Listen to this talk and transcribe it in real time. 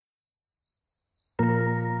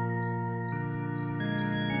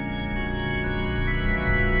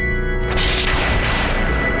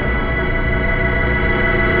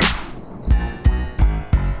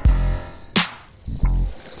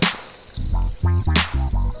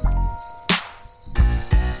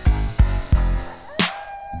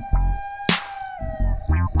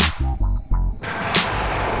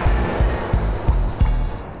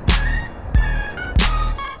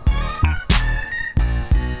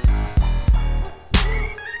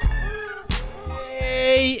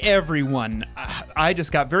everyone. I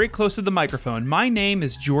just got very close to the microphone. My name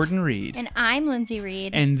is Jordan Reed. And I'm Lindsay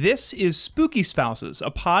Reed. And this is Spooky Spouses, a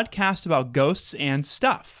podcast about ghosts and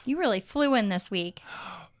stuff. You really flew in this week.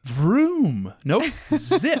 Vroom. Nope.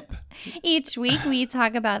 Zip. Each week we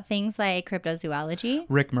talk about things like cryptozoology,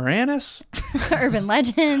 Rick Moranis. urban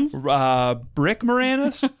legends, Brick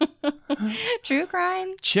Moranis. true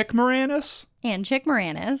crime, Chick Moranis. and Chick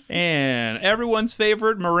Moranis. And everyone's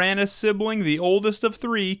favorite Moranis sibling, the oldest of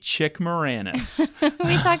three, Chick Moranis.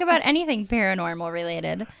 We talk about anything paranormal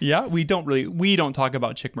related. Yeah, we don't talk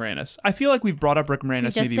about Chick Moranis. I feel like we've brought up Rick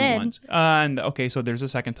Moranis maybe once. And okay, so there's a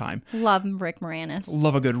second time. Love Rick Moranis.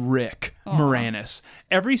 Love a good Rick Moranis.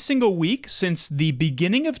 Every single week since the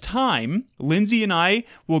beginning of time, Lindsay and I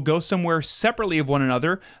will go somewhere separately of one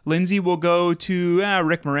another. Lindsay will go to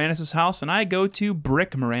Rick Moranis' house, and I go to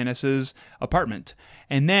Brick Moranis' apartment.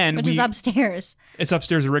 And then Which is upstairs. It's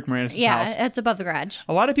upstairs at Rick Moranis' house. Yeah, it's above the garage.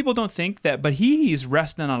 A lot of people don't think that, but he's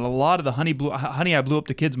resting on a lot of the honey I blew up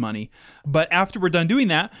the kids' money. But after we're done doing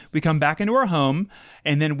that, we come back into our home,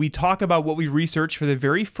 and then we talk about what we researched for the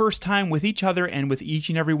very first time with each other and with each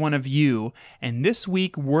and every one of you. And this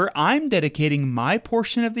week, I'm dedicating my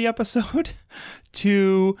portion of the episode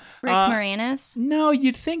to Rick Moranis? No,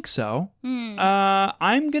 you'd think so.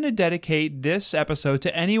 I'm going to dedicate this episode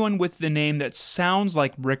to anyone with the name that sounds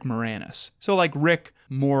like Rick Moranis. So like Rick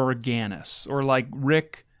Moranis or like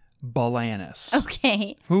Rick Balanis.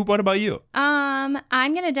 Okay. What about you? I'm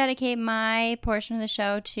going to dedicate my portion of the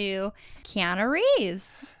show to Keanu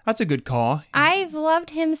Reeves. That's a good call. I've loved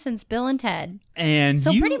him since Bill and Ted. And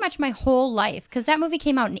so pretty much my whole life, because that movie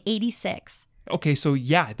came out in 86. Okay, so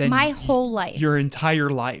yeah, then my whole life. Your entire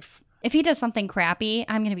life. If he does something crappy,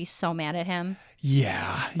 I'm going to be so mad at him.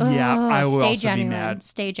 Yeah, I will also be mad.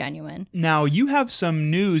 Stay genuine. Now, you have some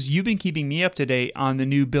news. You've been keeping me up to date on the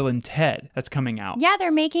new Bill and Ted that's coming out. Yeah,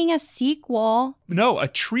 they're making a sequel. No, a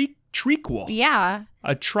trequel. Yeah.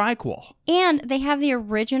 A triquel. And they have the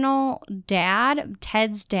original dad,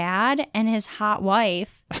 Ted's dad, and his hot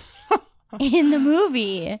wife in the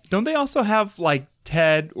movie. Don't they also have, like,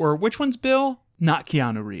 Ted, or which one's Bill? Not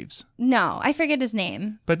Keanu Reeves. No, I forget his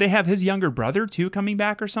name. But they have his younger brother, too, coming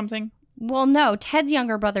back or something? Well, no, Ted's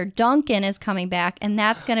younger brother, Duncan, is coming back, and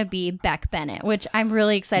that's going to be Beck Bennett, which I'm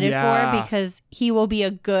really excited for because he will be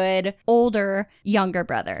a good, older, younger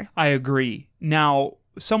brother. I agree. Now,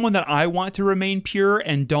 someone that I want to remain pure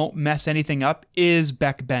and don't mess anything up is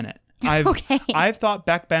Beck Bennett. I've thought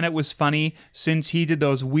Beck Bennett was funny since he did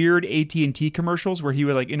those weird AT&T commercials where he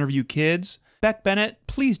would like interview kids. Beck Bennett,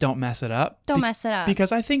 please don't mess it up. Don't mess it up.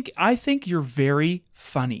 Because I think you're very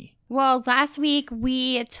funny. Well, last week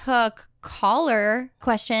we took caller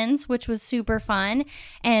questions, which was super fun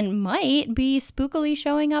and might be spookily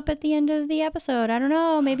showing up at the end of the episode. I don't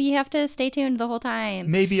know. Maybe you have to stay tuned the whole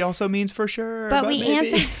time. Maybe also means for sure. But we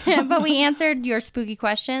answered your spooky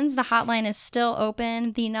questions. The hotline is still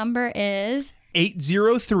open. The number is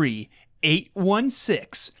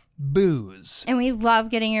 803-816-BOOZE. And we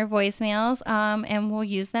love getting your voicemails, and we'll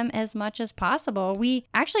use them as much as possible. We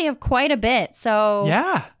actually have quite a bit, so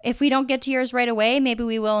yeah. If we don't get to yours right away, maybe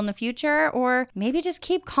we will in the future, or maybe just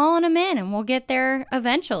keep calling them in, and we'll get there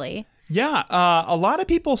eventually. Yeah, a lot of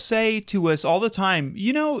people say to us all the time,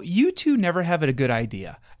 you two never have a good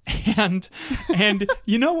idea. And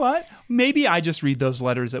you know what? Maybe I just read those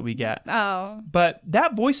letters that we get. Oh. But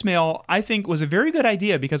that voicemail, I think, was a very good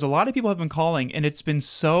idea because a lot of people have been calling, and it's been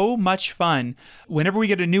so much fun. Whenever we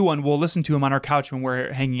get a new one, we'll listen to them on our couch when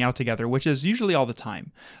we're hanging out together, which is usually all the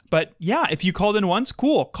time. But yeah, if you called in once,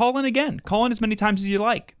 cool. Call in again. Call in as many times as you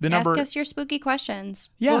like. Ask us your spooky questions.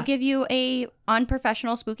 Yeah. We'll give you a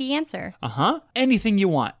unprofessional spooky answer. Anything you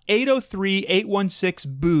want.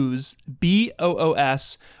 803-816-BOOZE,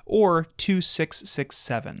 BOOS, or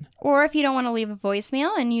 2667. Or if you don't want to leave a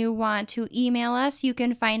voicemail and you want to email us, you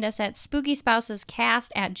can find us at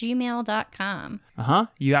spookyspousescast@gmail.com.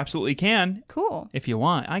 You absolutely can. Cool. If you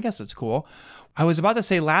want. I guess it's cool. I was about to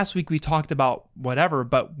say last week we talked about whatever,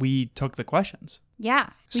 but we took the questions.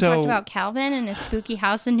 Yeah. We talked about Calvin and his spooky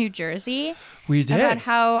house in New Jersey. We did. About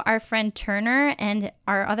how our friend Turner and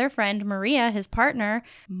our other friend Maria, his partner,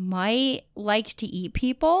 might like to eat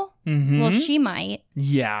people. Mm-hmm. Well, she might.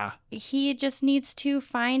 Yeah. He just needs to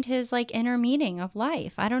find his inner meaning of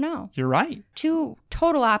life. I don't know. You're right. Two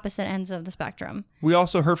total opposite ends of the spectrum. We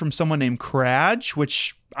also heard from someone named Cradge,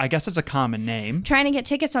 which I guess is a common name. Trying to get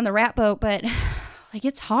tickets on the rat boat, but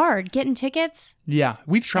it's hard getting tickets. Yeah,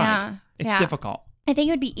 we've tried. Yeah. It's difficult. I think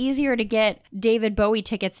it would be easier to get David Bowie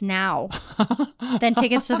tickets now than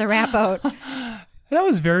tickets to the rat boat. That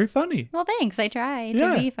was very funny. Well, thanks. I tried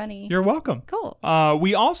Yeah. to be funny. You're welcome. Cool.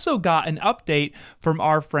 We also got an update from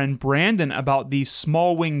our friend Brandon about the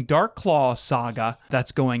Small Wing Darkclaw saga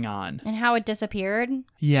that's going on. And how it disappeared?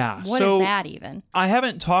 Yeah. What is that even? I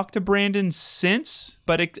haven't talked to Brandon since,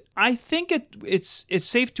 but I think it's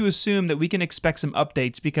safe to assume that we can expect some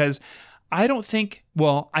updates because I do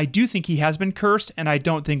think he has been cursed, and I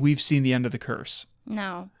don't think we've seen the end of the curse.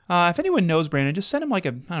 No. If anyone knows Brandon, just send him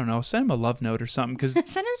send him a love note or something because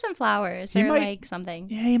Send him some flowers or like something.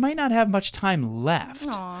 yeah, he might not have much time left.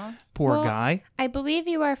 Aw. Poor Well, guy. I believe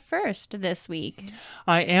you are first this week.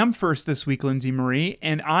 I am first this week, Lindsay Marie,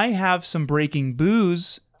 and I have some breaking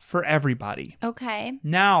booze for everybody. Okay.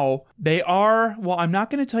 Now, I'm not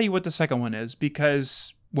going to tell you what the second one is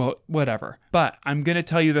because, well, whatever. But I'm going to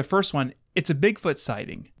tell you the first one. It's a Bigfoot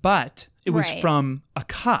sighting, but it was Right. from a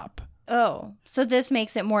cop. Oh, so this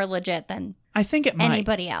makes it more legit than I think it might.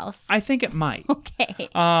 anybody else. I think it might. Okay.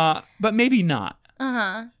 But maybe not.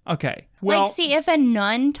 Uh-huh. Okay. Well, Like, see, if a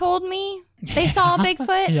nun told me they saw a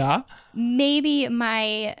Bigfoot, yeah. maybe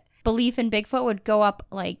my belief in Bigfoot would go up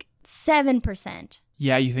like 7%.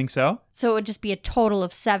 Yeah, you think so? So it would just be a total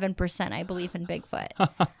of 7% I believe in Bigfoot.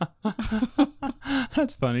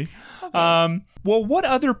 That's funny. Okay. Well, what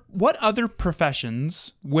other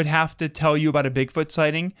professions would have to tell you about a Bigfoot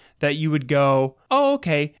sighting that you would go, oh,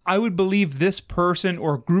 okay, I would believe this person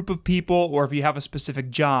or group of people, or if you have a specific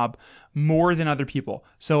job, more than other people.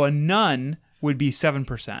 So a nun would be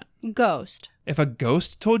 7%. Ghost. If a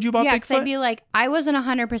ghost told you about Yeah, Bigfoot, because I'd be like, I wasn't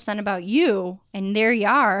 100% about you, and there you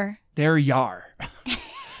are. there you are.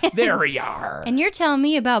 There you are. And you're telling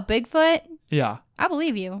me about Bigfoot? Yeah. I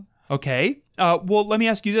believe you. Okay. Well, let me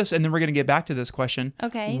ask you this, and then we're going to get back to this question.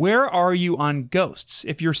 Okay. Where are you on ghosts?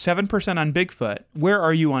 If you're 7% on Bigfoot, where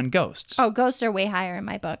are you on ghosts? Oh, ghosts are way higher in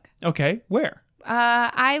my book. Okay. Where?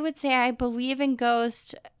 I would say I believe in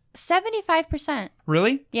ghosts 75%.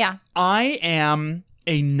 Really? Yeah. I am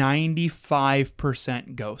a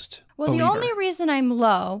 95% ghost. Well, believer. the only reason I'm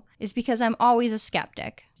low is because I'm always a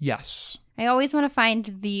skeptic. Yes. I always want to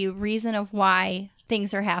find the reason of why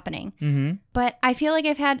things are happening. Mm-hmm. But I feel like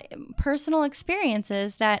I've had personal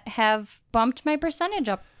experiences that have bumped my percentage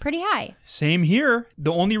up pretty high. Same here.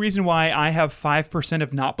 The only reason why I have 5%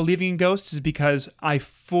 of not believing in ghosts is because I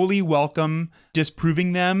fully welcome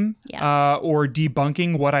disproving them Yes. or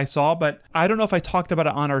debunking what I saw. But I don't know if I talked about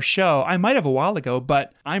it on our show. I might have a while ago,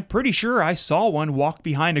 but I'm pretty sure I saw one walk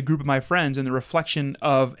behind a group of my friends in the reflection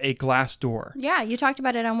of a glass door. Yeah, you talked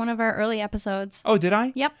about it on one of our early episodes. Oh, did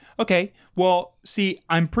I? Yep. Okay. Well, see,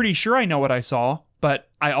 I'm pretty sure I know what I saw, but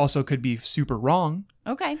I also could be super wrong.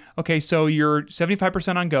 Okay. Okay, so you're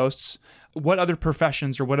 75% on ghosts. What other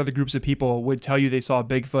professions or what other groups of people would tell you they saw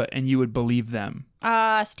Bigfoot and you would believe them?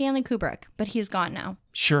 Stanley Kubrick, but he's gone now.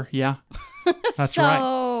 Sure, yeah. That's so,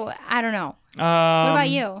 right. I don't know. What about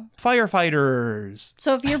you? Firefighters.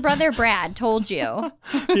 So if your brother Brad told you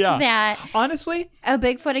Yeah. that Honestly, a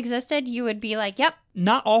Bigfoot existed, you would be like, yep,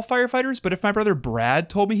 not all firefighters, but if my brother Brad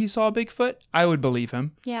told me he saw a Bigfoot, I would believe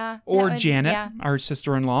him. yeah. Or that would- Janet, Yeah. our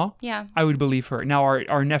sister-in-law, Yeah. I would believe her. Now,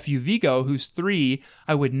 our nephew Vigo, who's 3,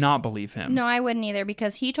 I would not believe him. No, I wouldn't either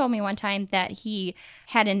because he told me one time that he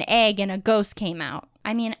had an egg and a ghost came out.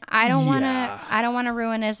 I mean, I don't Yeah. want to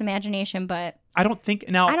ruin his imagination, but I don't think...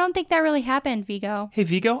 Now, I don't think that really happened, Vigo. hey,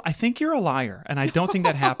 Vigo, I think you're a liar, and I don't think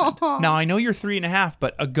that happened. Now, I know you're 3.5,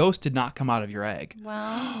 but a ghost did not come out of your egg.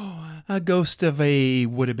 Well, A ghost of a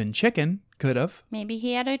would-have-been chicken could have. maybe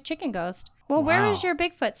he had a chicken ghost. Well, where Wow. is your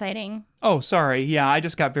Bigfoot sighting? Oh, sorry. Yeah, I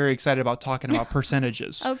just got very excited about talking about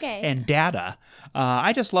percentages. Okay. And data.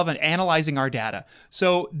 I just love analyzing our data.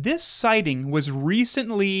 So this sighting was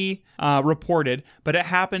recently reported, but it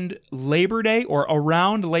happened Labor Day or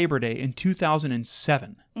around Labor Day in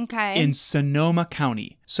 2007 Okay. in Sonoma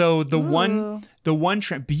County. So the Ooh.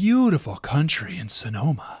 beautiful country in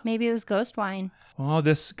Sonoma. Maybe it was ghost wine. Well,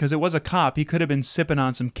 because it was a cop, he could have been sipping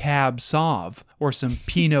on some Cab Sauv or some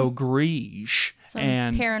Pinot Gris. Some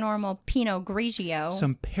and paranormal Pinot Grigio.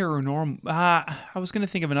 some paranormal. I was going to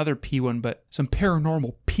think of another P one, but some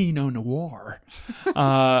paranormal Pinot Noir.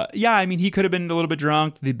 Yeah, I mean, he could have been a little bit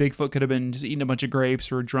drunk. The Bigfoot could have been just eating a bunch of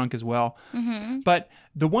grapes or drunk as well. Mm-hmm. But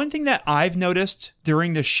the one thing that I've noticed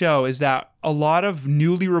during this show is that a lot of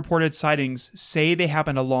newly reported sightings say they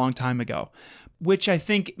happened a long time ago, which I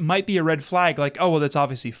think might be a red flag, like, oh, well, that's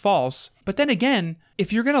obviously false. But then again,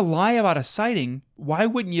 if you're going to lie about a sighting, why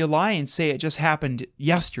wouldn't you lie and say it just happened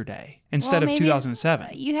yesterday instead of 2007?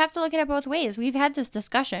 You have to look at it both ways. We've had this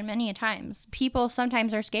discussion many a times. People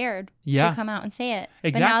sometimes are scared to come out and say it.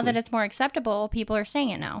 Exactly. But now that it's more acceptable, people are saying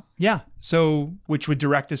it now. Yeah. So, which would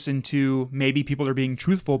direct us into maybe people are being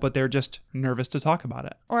truthful, but they're just nervous to talk about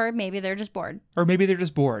it. Or maybe they're just bored. Or maybe they're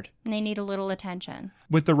just bored. And they need a little attention.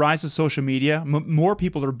 With the rise of social media, more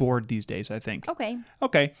people are bored these days, I think.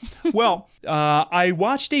 Okay. Well, I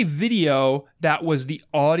watched a video that was the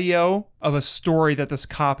audio of a story that this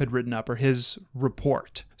cop had written up, or his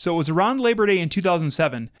report. So it was around Labor Day in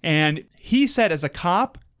 2007. And he said, as a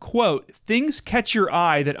cop, quote, "Things catch your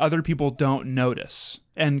eye that other people don't notice,"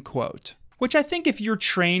 end quote. Which I think if you're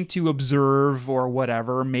trained to observe or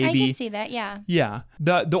whatever, maybe... I can see that, yeah. Yeah.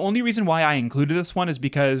 The only reason why I included this one is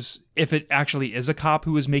because if it actually is a cop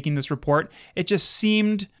who was making this report, it just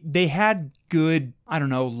seemed they had good, I don't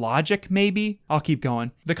know, logic maybe? I'll keep going.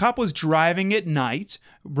 The cop was driving at night,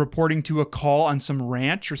 reporting to a call on some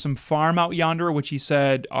ranch or some farm out yonder, which he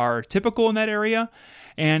said are typical in that area.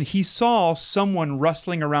 And he saw someone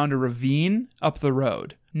rustling around a ravine up the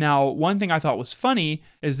road. Now, one thing I thought was funny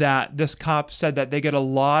is that this cop said that they get a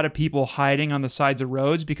lot of people hiding on the sides of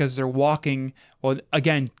roads because they're walking. Well,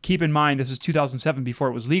 again, keep in mind, this is 2007 before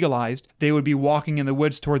it was legalized. They would be walking in the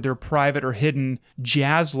woods toward their private or hidden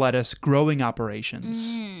jazz lettuce growing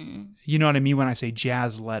operations. You know what I mean when I say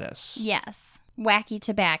jazz lettuce? Yes. Wacky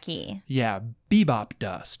tobacco. Yeah, bebop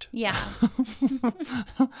dust. Yeah.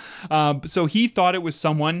 So he thought it was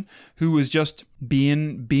someone who was just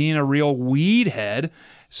being a real weed head.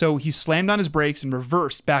 So he slammed on his brakes and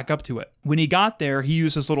reversed back up to it. When he got there, he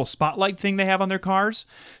used this little spotlight thing they have on their cars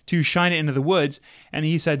to shine it into the woods. And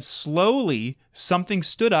he said slowly something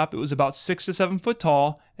stood up. It was about 6 to 7 foot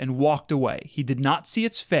tall and walked away. He did not see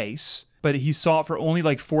its face, but he saw it for only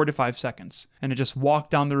like 4 to 5 seconds. And it just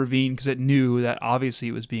walked down the ravine because it knew that obviously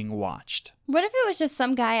it was being watched. What if it was just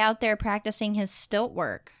some guy out there practicing his stilt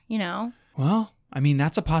work, you know? Well, I mean,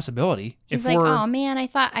 that's a possibility. He's like, oh man, I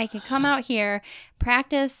thought I could come out here,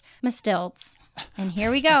 practice my stilts. And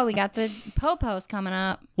here we go. We got the popos coming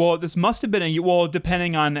up. Well, this must have been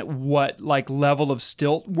depending on what like level of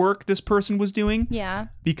stilt work this person was doing. Yeah.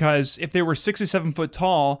 Because if they were 6 to 7 foot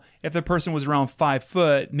tall, if the person was around 5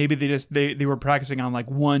 foot, maybe they were practicing on like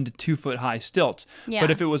 1 to 2 foot high stilts. Yeah.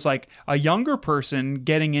 But if it was like a younger person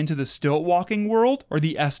getting into the stilt walking world, or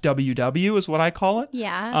the SWW is what I call it.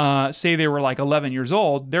 Yeah. Say they were like 11 years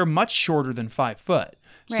old, they're much shorter than 5 foot.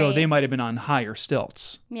 So Right. they might have been on higher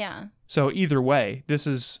stilts. Yeah. So either way,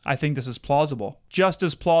 I think this is plausible. Just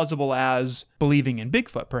as plausible as believing in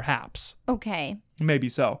Bigfoot, perhaps. Okay. Maybe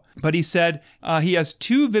so. But he said he has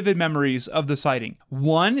 2 vivid memories of the sighting.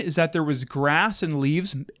 One is that there was grass and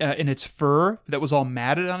leaves in its fur that was all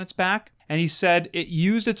matted on its back. And he said it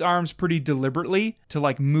used its arms pretty deliberately to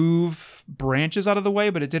like move branches out of the way,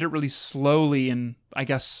 but it did it really slowly and I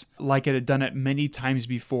guess like it had done it many times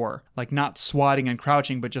before. Like not swatting and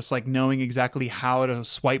crouching, but just like knowing exactly how to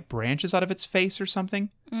swipe branches out of its face or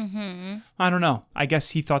something. Mm-hmm. I don't know. I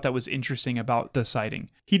guess he thought that was interesting about the sighting.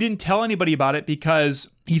 He didn't tell anybody about it because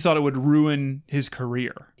he thought it would ruin his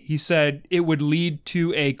career. He said it would lead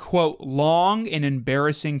to a, quote, long and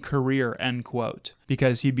embarrassing career, end quote,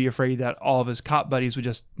 because he'd be afraid that all of his cop buddies would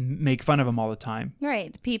just make fun of him all the time.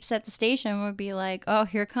 Right. The peeps at the station would be like, oh,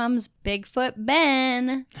 here comes Bigfoot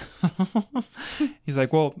Ben. He's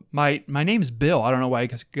like, well, my name's Bill. I don't know why you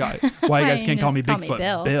guys can't call me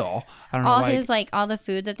Bigfoot Bill. I don't know why. All the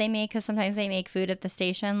food that they make, because sometimes they make food at the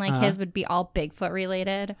station, like his would be all Bigfoot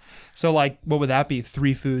related. So like, what would that be?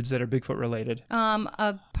 3 foods that are Bigfoot related?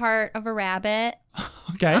 A part of a rabbit.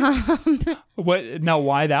 Okay. What? Now,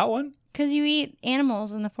 why that one? Because you eat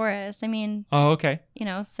animals in the forest. I mean, Oh, okay.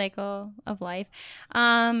 Cycle of life.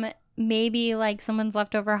 Maybe like someone's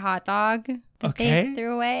leftover hot dog that Okay. they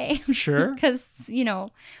threw away. Sure. Because,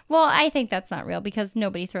 well, I think that's not real because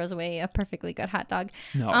nobody throws away a perfectly good hot dog.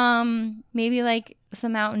 No. Maybe like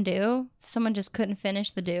some Mountain Dew. Someone just couldn't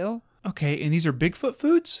finish the dew. Okay, and these are Bigfoot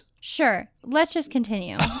foods? Sure. Let's just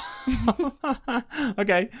continue.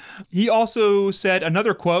 Okay. He also said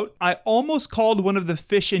another quote, I almost called one of the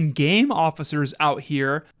fish and game officers out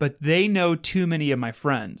here, but they know too many of my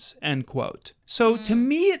friends, end quote. So to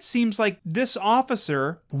me, it seems like this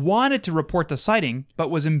officer wanted to report the sighting, but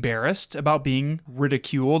was embarrassed about being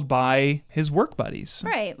ridiculed by his work buddies.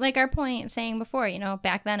 Right. Like our point saying before,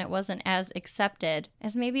 back then it wasn't as accepted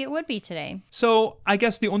as maybe it would be today. So I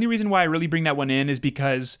guess the only reason why I really bring that one in is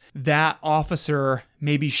because that officer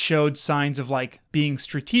maybe showed signs of like being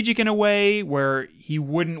strategic in a way where he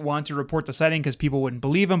wouldn't want to report the sighting because people wouldn't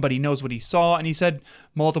believe him, but he knows what he saw. And he said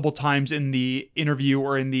multiple times in the interview,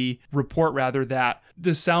 or in the report rather, that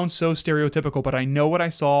this sounds so stereotypical, but I know what I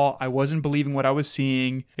saw. I wasn't believing what I was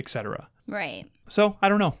seeing, etc. Right. So I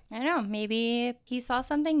don't know. I don't know. Maybe he saw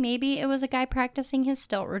something. Maybe it was a guy practicing his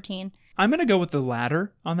stilt routine. I'm going to go with the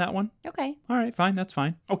latter on that one. Okay. All right, fine. That's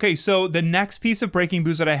fine. Okay, so the next piece of breaking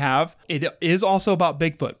booze that I have, it is also about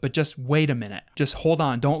Bigfoot, but just wait a minute. Just hold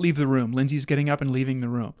on. Don't leave the room. Lindsay's getting up and leaving the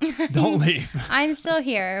room. Don't leave. I'm still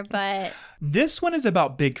here, but... This one is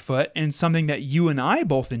about Bigfoot and something that you and I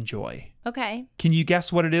both enjoy. Okay. Can you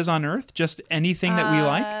guess what it is on Earth? Just anything that we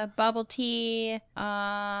like? Bubble tea,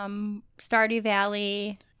 Stardew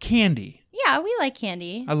Valley. Candy. Yeah, we like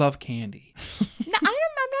candy. I love candy. No, I'm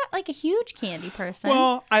not like a huge candy person.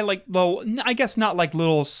 Well, I like, well, I guess not like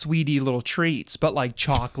little sweetie little treats, but like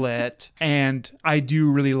chocolate. And I do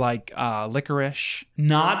really like licorice.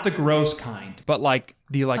 Not the gross kind, but like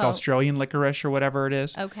the Australian licorice or whatever it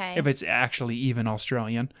is. Okay. If it's actually even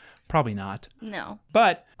Australian. Probably not. No.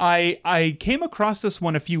 But I came across this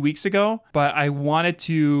one a few weeks ago, but I wanted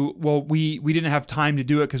to, well, we didn't have time to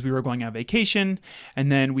do it because we were going on vacation, and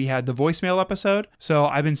then we had the voicemail episode. So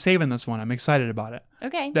I've been saving this one. I'm excited about it.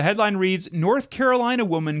 Okay. The headline reads, North Carolina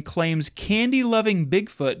woman claims candy-loving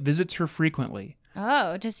Bigfoot visits her frequently.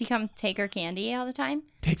 Oh, does he come take her candy all the time?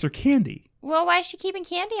 Takes her candy. Well, why is she keeping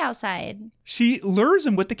candy outside? She lures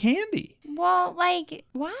him with the candy. Well, like,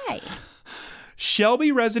 why?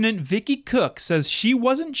 Shelby resident Vicky Cook says she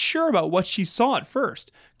wasn't sure about what she saw at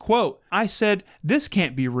first. Quote, I said, this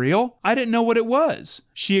can't be real. I didn't know what it was.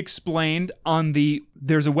 She explained on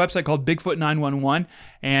there's a website called Bigfoot 911,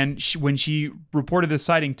 and when she reported the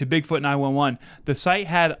sighting to Bigfoot 911, the site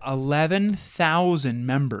had 11,000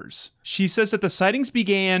 members. She says that the sightings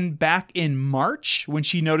began back in March when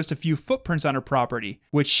she noticed a few footprints on her property,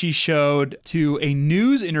 which she showed to a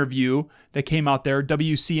news interview that came out there,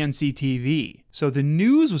 WCNC TV. So the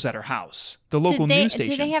news was at her house, the local news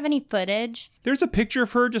station. Did they have any footage? There's a picture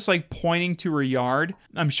of her just like pointing to her yard.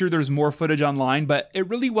 I'm sure there's more footage online, but it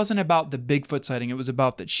really wasn't about the Bigfoot sighting. It was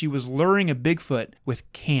about that she was luring a Bigfoot with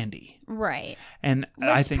candy. Right. And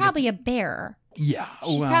That's I think probably a bear. Yeah.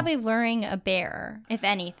 She's probably luring a bear, if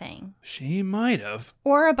anything. She might have.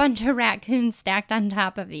 Or a bunch of raccoons stacked on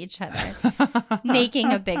top of each other,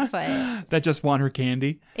 making a Bigfoot. That just want her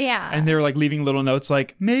candy. Yeah. And they're like leaving little notes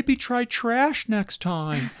like, maybe try trash next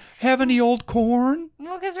time. Have any old corn?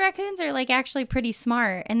 Well, because raccoons are like actually pretty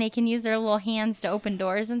smart, and they can use their little hands to open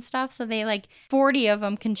doors and stuff. So they 40 of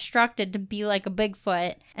them constructed to be like a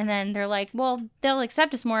Bigfoot. And then they're like, well, they'll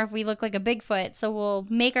accept us more if we look like a Bigfoot. So we'll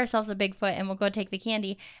make ourselves a Bigfoot and we'll go take the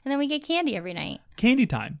candy. And then we get candy every night. Candy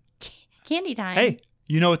time. Candy time. Hey,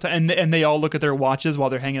 you know what? And they all look at their watches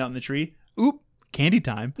while they're hanging out in the tree. Oop. Candy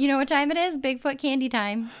time. You know what time it is? Bigfoot candy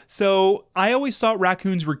time. So I always thought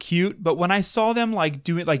raccoons were cute, but when I saw them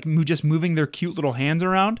just moving their cute little hands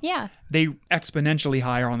around, yeah, they exponentially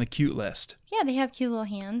higher on the cute list. Yeah, they have cute little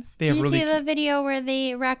hands. Did you see the video where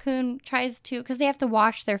the raccoon tries to, because they have to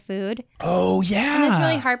wash their food? Oh, yeah. And it's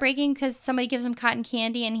really heartbreaking because somebody gives him cotton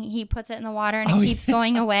candy and he puts it in the water and it keeps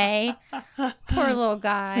going away. Poor little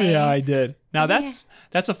guy. Yeah, I did. Now that's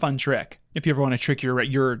a fun trick. If you ever want to trick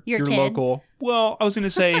your local, well, I was going to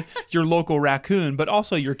say your local raccoon, but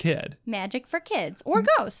also your kid. Magic for kids or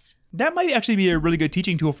ghosts. That might actually be a really good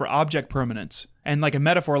teaching tool for object permanence. And like a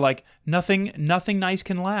metaphor, like nothing nice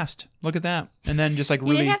can last. Look at that. And then just like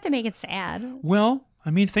really. You didn't have to make it sad. Well, I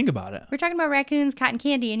mean, think about it. We're talking about raccoons, cotton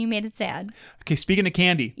candy, and you made it sad. Okay, speaking of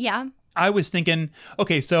candy. Yeah. I was thinking,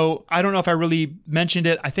 okay, so I don't know if I really mentioned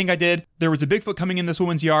it. I think I did. There was a Bigfoot coming in this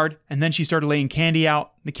woman's yard, and then she started laying candy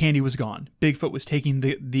out. The candy was gone. Bigfoot was taking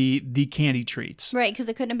the candy treats. Right, because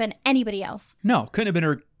it couldn't have been anybody else. No, couldn't have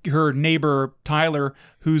been her neighbor, Tyler,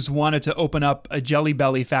 who's wanted to open up a Jelly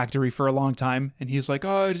Belly factory for a long time. And he's like,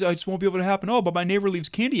 oh, I just won't be able to happen. Oh, but my neighbor leaves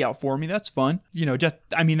candy out for me. That's fun.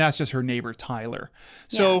 That's just her neighbor, Tyler.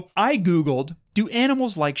 So I Googled, do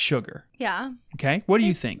animals like sugar? Yeah. Okay. What do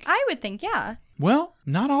you think? I would think, yeah. Well,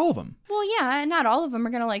 not all of them. Well, yeah, not all of them are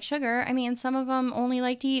going to like sugar. I mean, some of them only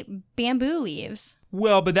like to eat bamboo leaves.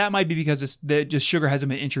 Well, but that might be because just sugar hasn't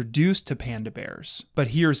been introduced to panda bears. But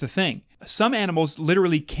here's the thing. Some animals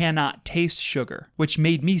literally cannot taste sugar, which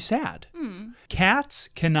made me sad. Cats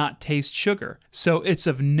cannot taste sugar, so it's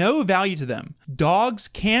of no value to them. Dogs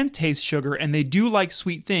can taste sugar, and they do like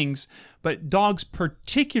sweet things, but dogs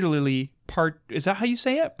particularly is that how you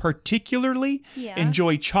say it? Particularly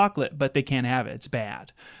enjoy chocolate, but they can't have it. It's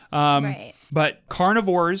bad. Right. But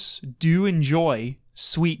carnivores do enjoy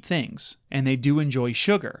sweet things, and they do enjoy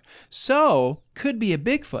sugar. So, could be a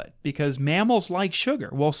Bigfoot because mammals like sugar.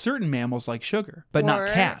 Well, certain mammals like sugar, but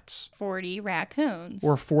not cats. 40 raccoons.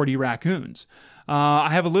 Or 40 raccoons. I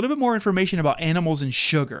have a little bit more information about animals and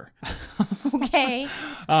sugar. Okay.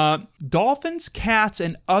 Dolphins, cats,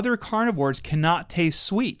 and other carnivores cannot taste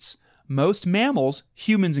sweets. Most mammals,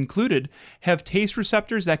 humans included, have taste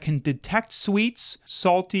receptors that can detect sweet,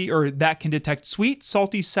 salty,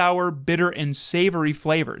 sour, bitter, and savory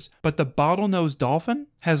flavors. But the bottlenose dolphin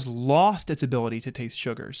has lost its ability to taste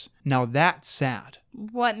sugars. Now that's sad.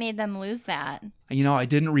 What made them lose that? I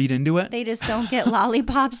didn't read into it. They just don't get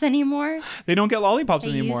lollipops anymore? They don't get lollipops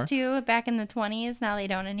They anymore. used to back in the 20s. Now they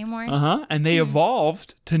don't anymore. And they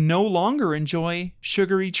evolved to no longer enjoy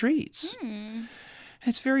sugary treats.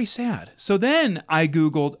 It's very sad. So then I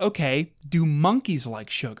Googled, okay, do monkeys like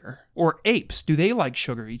sugar? Or apes, do they like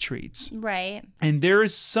sugary treats? Right. And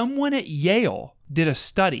there's someone at Yale did a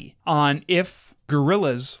study on if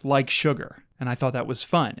gorillas like sugar. And I thought that was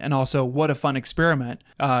fun. And also, what a fun experiment.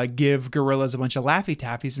 Give gorillas a bunch of Laffy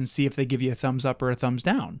Taffies and see if they give you a thumbs up or a thumbs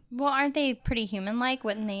down. Well, aren't they pretty human-like?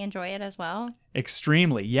 Wouldn't they enjoy it as well?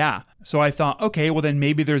 Extremely, yeah. So I thought, okay, well then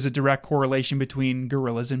maybe there's a direct correlation between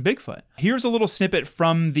gorillas and Bigfoot. Here's a little snippet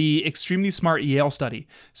from the extremely smart Yale study.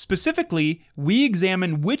 Specifically, we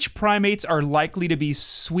examined which primates are likely to be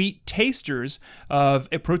sweet tasters of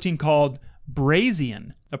a protein called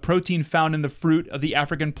Brazian, a protein found in the fruit of the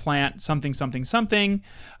African plant something.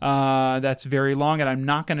 That's very long and I'm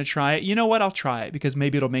not going to try it. You know what? I'll try it because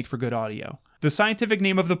maybe it'll make for good audio. The scientific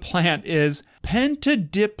name of the plant is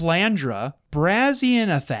Pentadiplandra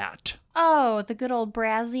brazianathat. Oh, the good old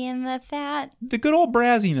brazianathat. The good old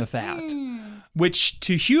brazianathat, which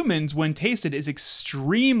to humans, when tasted, is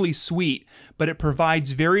extremely sweet, but it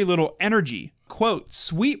provides very little energy. Quote,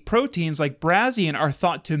 sweet proteins like brazian are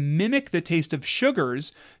thought to mimic the taste of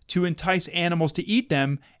sugars to entice animals to eat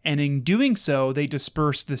them, and in doing so, they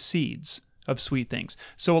disperse the seeds of sweet things.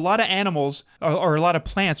 So a lot of animals, or a lot of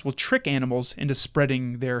plants, will trick animals into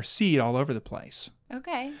spreading their seed all over the place.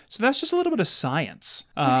 Okay. So that's just a little bit of science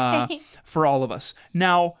for all of us.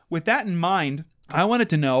 Now, with that in mind, I wanted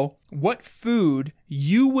to know what food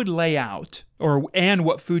you would lay out, and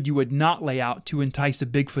what food you would not lay out to entice a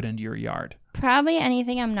Bigfoot into your yard. Probably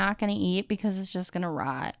anything I'm not going to eat because it's just going to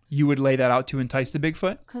rot. You would lay that out to entice the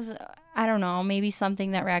Bigfoot? Because, I don't know, maybe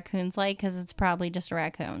something that raccoons like because it's probably just a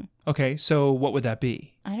raccoon. Okay, so what would that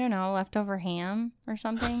be? I don't know, leftover ham or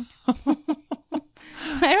something?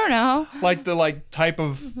 I don't know. Like the type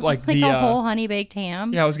of Like the a whole honey baked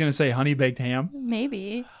ham? Yeah, I was going to say honey baked ham.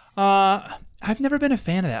 Maybe. I've never been a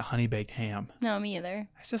fan of that honey baked ham. No, me either.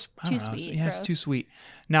 It's just Too sweet, Yeah, it's gross. too sweet.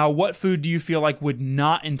 Now, what food do you feel like would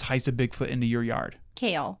not entice a Bigfoot into your yard?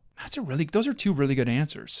 Kale. Those are two really good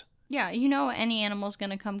answers. Yeah, any animal's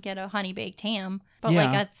going to come get a honey baked ham. But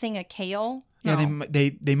Yeah. like a thing of kale? Yeah, No.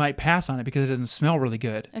 they might pass on it because it doesn't smell really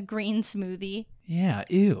good. A green smoothie Yeah,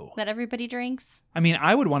 ew. that everybody drinks? I mean,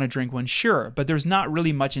 I would want to drink one, sure, but there's not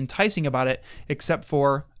really much enticing about it except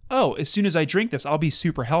for, oh, as soon as I drink this, I'll be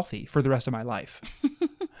super healthy for the rest of my life.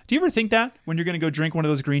 Do you ever think that when you're going to go drink one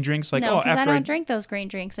of those green drinks? Like, no, oh, because I after don't drink those green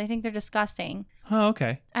drinks. I think they're disgusting. Oh,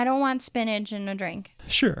 okay. I don't want spinach in a drink.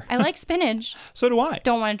 Sure. I like spinach. So do I.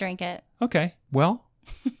 Don't want to drink it. Okay. Well,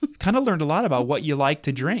 kind of learned a lot about what you like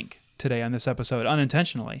to drink today on this episode,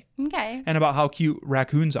 unintentionally, Okay. and about how cute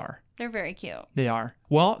raccoons are. They're very cute. They are.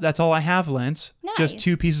 Well, that's all I have, Linz. Just Nice.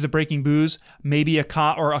 2 pieces of breaking booze, maybe a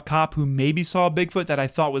cop who maybe saw a Bigfoot that I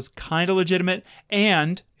thought was kind of legitimate,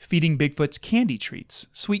 and feeding Bigfoot's candy treats,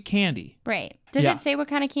 sweet candy. Right. Did Yeah. it say what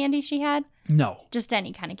kind of candy she had? No, Just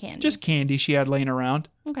any kind of candy. just candy she had laying around.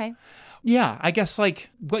 Okay. Yeah, I guess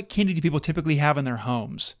what candy do people typically have in their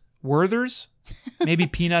homes? Werther's? Maybe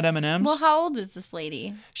peanut M&Ms? Well, how old is this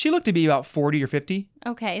lady? She looked to be about 40 or 50.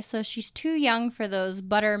 Okay, so she's too young for those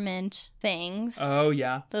buttermint things. Oh,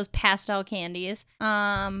 yeah. Those pastel candies.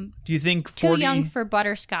 Do you think Too 40? young for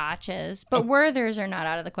butterscotches. But Werther's are not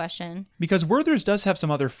out of the question. Because Werther's does have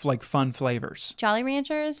some other fun flavors. Jolly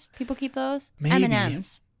Ranchers? People keep those? Maybe.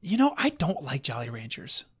 M&Ms. I don't like Jolly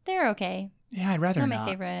Ranchers. They're okay. Yeah, I'd rather Not not.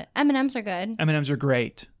 my favorite. M&Ms are good. M&Ms are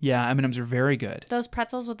great. Yeah, M&Ms are very good. Those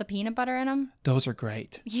pretzels with the peanut butter in them? Those are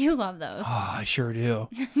great. You love those. Oh, I sure do.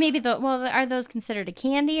 Maybe are those considered a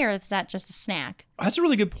candy or is that just a snack? That's a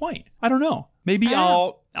really good point. I don't know. Maybe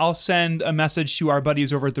I'll send a message to our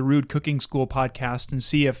buddies over at the Rude Cooking School podcast and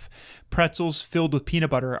see if pretzels filled with peanut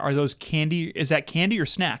butter are those candy. Is that candy or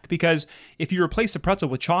snack? Because if you replace the pretzel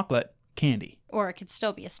with chocolate, candy. Or it could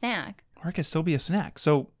still be a snack. Or it could still be a snack.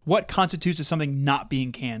 So what constitutes as something not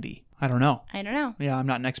being candy? I don't know. I don't know. Yeah, I'm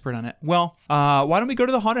not an expert on it. Well, why don't we go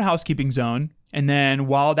to the haunted housekeeping zone And then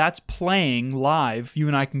while that's playing live, you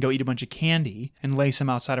and I can go eat a bunch of candy and lay some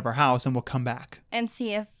outside of our house, and we'll come back. And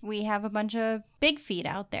see if we have a bunch of big feet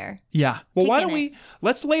out there. Yeah. Well, why don't Kicking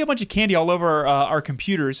let's lay a bunch of candy all over our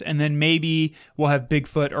computers, and then maybe we'll have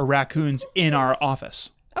Bigfoot or raccoons in our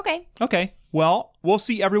office. Okay. Okay. Well, we'll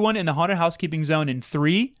see everyone in the Haunted Housekeeping Zone in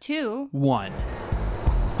 3, 2, 1.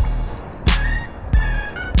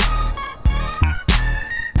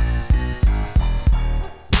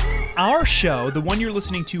 Our show, the one you're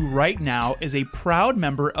listening to right now, is a proud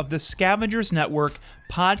member of the Scavengers Network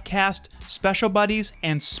podcast, Special Buddies,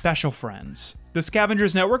 and Special Friends. The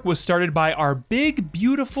Scavengers Network was started by our big,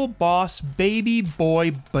 beautiful boss, baby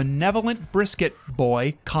boy, benevolent brisket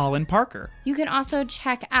boy, Colin Parker. You can also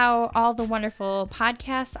check out all the wonderful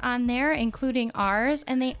podcasts on there, including ours.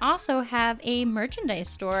 And they also have a merchandise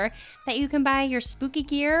store that you can buy your spooky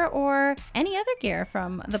gear or any other gear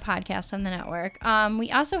from the podcast on the network.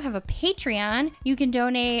 We also have a Patreon. You can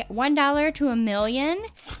donate $1 to $1 million.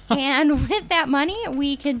 And with that money,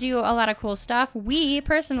 we can do a lot of cool stuff. We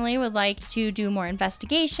personally would like to do more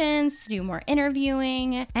investigations, to do more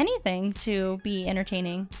interviewing, anything to be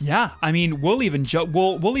entertaining. Yeah, I mean, we'll even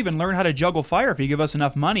we'll even learn how to juggle fire if you give us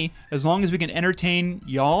enough money. As long as we can entertain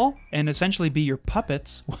y'all and essentially be your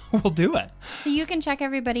puppets, we'll do it. So you can check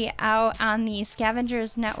everybody out on the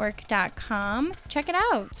scavengersnetwork.com. Check it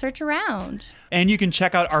out. Search around. And you can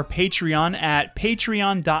check out our Patreon at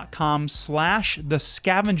patreon.com/The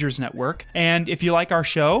Scavengers Network. And if you like our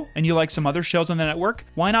show and you like some other shows on the network,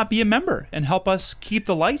 why not be a member and help us keep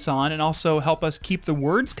the lights on and also help us keep the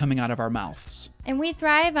words coming out of our mouths. And we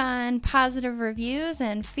thrive on positive reviews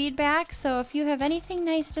and feedback, so if you have anything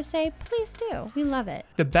nice to say, please do. We love it.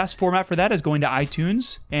 The best format for that is going to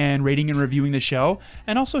iTunes and rating and reviewing the show,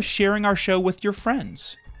 and also sharing our show with your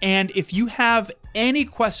friends. And if you have any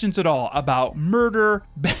questions at all about murder,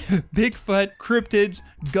 Bigfoot, cryptids,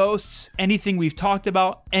 ghosts, anything we've talked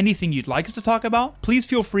about, anything you'd like us to talk about, please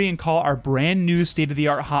feel free and call our brand new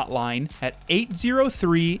state-of-the-art hotline at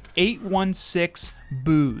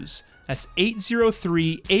 803-816-BOOZE. That's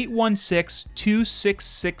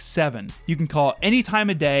 803-816-2667. You can call any time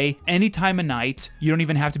of day, any time of night. You don't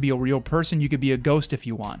even have to be a real person. You could be a ghost if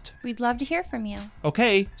you want. We'd love to hear from you.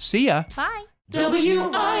 Okay, see ya. Bye.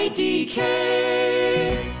 WIDK.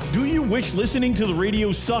 Do you wish listening to the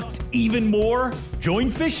radio sucked even more? Join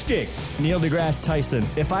Fish Stick. Neil deGrasse Tyson.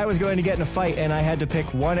 If I was going to get in a fight and I had to pick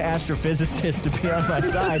one astrophysicist to be on my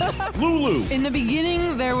side. Lulu. In the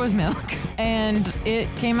beginning, there was milk, and it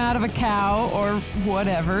came out of a cow or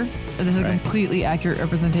whatever. This is a completely accurate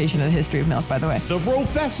representation of the history of milk, by the way. The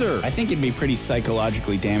Professor. I think it'd be pretty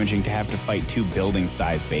psychologically damaging to have to fight 2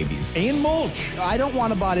 building-sized babies. And Mulch. I don't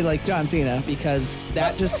want a body like John Cena because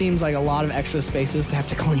that just seems like a lot of extra spaces to have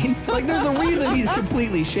to clean. Like, there's a reason he's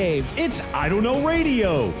completely shaved. It's I Don't Know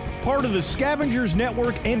Radio. Part of the Scavengers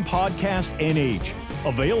Network and Podcast NH.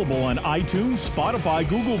 Available on iTunes, Spotify,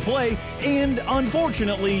 Google Play, and,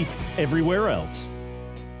 unfortunately, everywhere else.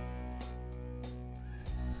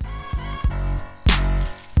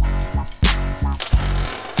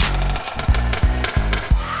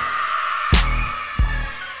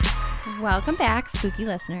 Welcome back, spooky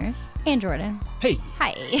listeners. And Jordan. Hey.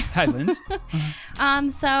 Hi. Hi, Linz.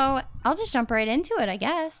 So I'll just jump right into it, I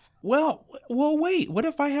guess. Well, wait. What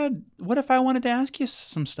if I wanted to ask you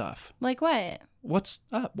some stuff? Like what? What's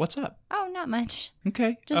up? Oh, not much.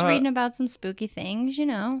 Okay. Just reading about some spooky things, you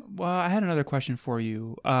know. Well, I had another question for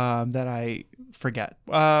you that I forget.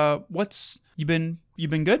 You been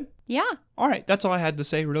good? Yeah. All right. That's all I had to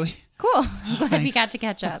say, really. Cool. I'm glad we got to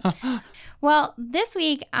catch up. Well, this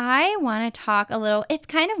week I want to talk a little, it's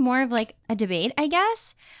kind of more of like a debate, I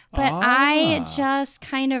guess, but I just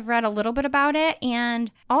kind of read a little bit about it and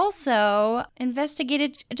also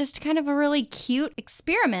investigated just kind of a really cute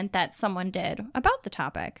experiment that someone did about the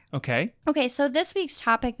topic. Okay. Okay, so this week's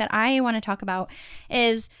topic that I want to talk about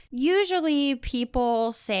is usually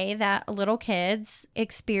people say that little kids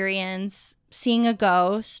experience seeing a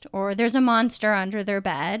ghost or there's a monster under their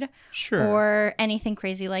bed. Sure. Or anything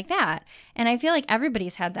crazy like that. And I feel like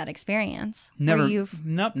everybody's had that experience. Never. Where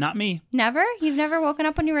Nope, not me. Never? You've never woken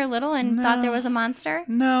up when you were little and thought there was a monster?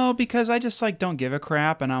 No, because I just don't give a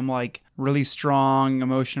crap and I'm really strong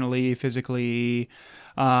emotionally, physically.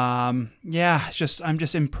 It's just I'm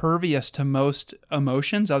just impervious to most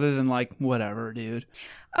emotions other than like, whatever, dude.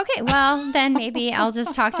 Okay, well, then maybe I'll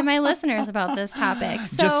just talk to my listeners about this topic.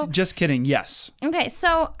 So, just kidding. Yes. Okay,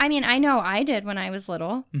 so I mean, I know I did when I was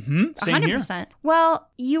little. Mm-hmm. Same 100%. here. Well,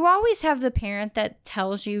 you always have the parent that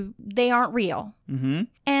tells you they aren't real. Mm-hmm.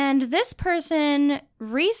 And this person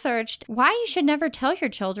researched why you should never tell your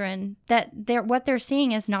children that what they're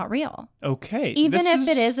seeing is not real, Okay. even if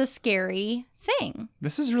it is a scary thing.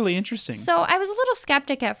 This is really interesting. So I was a little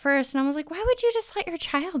skeptic at first, and I was like, why would you just let your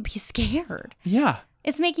child be scared? Yeah.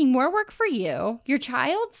 It's making more work for you. Your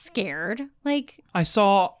child's scared. Like, I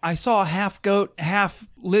saw a half goat, half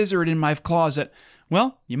lizard in my closet.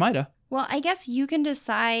 Well, you might have. well, I guess you can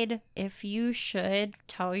decide if you should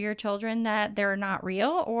tell your children that they're not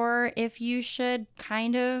real or if you should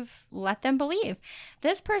kind of let them believe.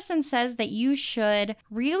 This person says that you should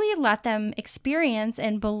really let them experience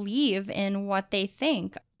and believe in what they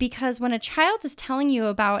think. Because when a child is telling you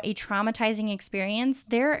about a traumatizing experience,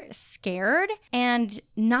 they're scared, and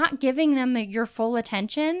not giving them your full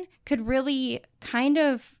attention could really kind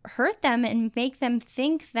of hurt them and make them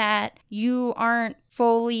think that you aren't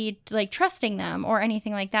fully like trusting them or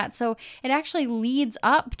anything like that. So it actually leads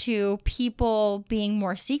up to people being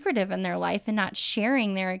more secretive in their life and not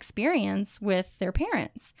sharing their experience with their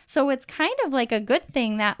parents. So it's kind of like a good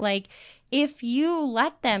thing that like if you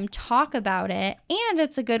let them talk about it, and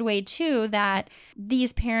it's a good way too that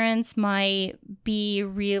these parents might be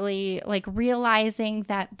really like realizing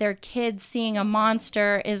that their kids seeing a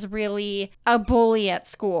monster is really a bully at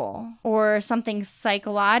school or something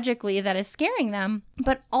psychologically that is scaring them.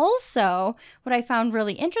 But also, what I found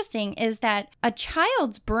really interesting is that a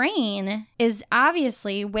child's brain is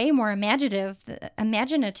obviously way more imaginative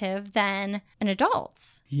than an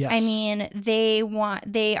adult's. Yes. I mean,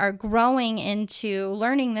 they are growing into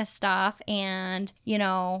learning this stuff and, you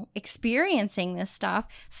know, experiencing this stuff.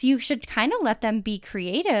 So you should kind of let them be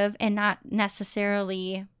creative and not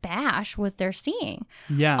necessarily bash what they're seeing.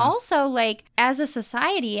 Yeah. Also, like, as a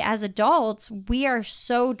society, as adults, we are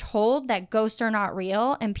so told that ghosts are not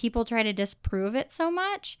real, and people try to disprove it so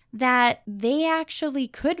much that they actually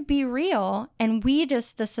could be real, and we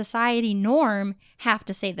just, the society norm, have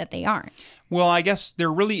to say that they aren't. Well, I guess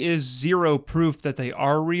there really is zero proof that they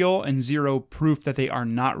are real and zero proof that they are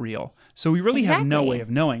not real. So we really have no Exactly. way of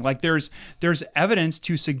knowing. Like there's evidence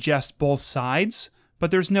to suggest both sides,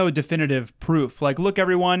 but there's no definitive proof. Like, look,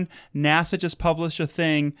 everyone, NASA just published a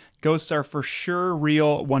thing. Ghosts are for sure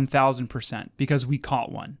real 1,000% because we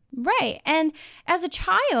caught one. Right. And as a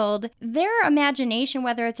child, their imagination,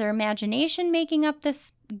 whether it's their imagination making up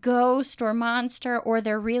this ghost or monster or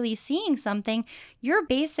they're really seeing something, you're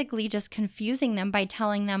basically just confusing them by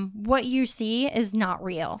telling them what you see is not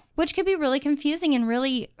real, which could be really confusing and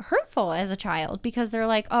really hurtful as a child because they're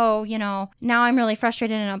like, oh, you know, now I'm really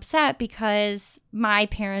frustrated and upset because my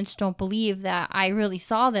parents don't believe that I really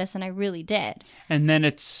saw this and I really did. And then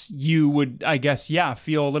you would, I guess,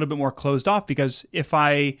 feel a little bit more closed off because if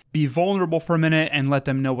I be vulnerable for a minute and let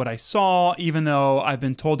them know what I saw, even though I've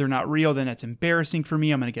been told they're not real, then it's embarrassing for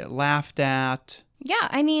me. I'm going to get laughed at. Yeah,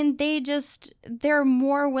 I mean, they're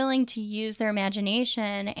more willing to use their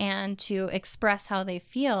imagination and to express how they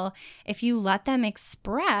feel if you let them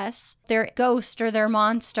express their ghost or their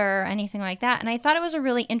monster or anything like that. And I thought it was a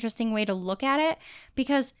really interesting way to look at it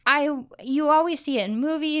because you always see it in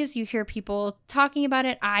movies. You hear people talking about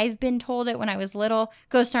it. I've been told it when I was little.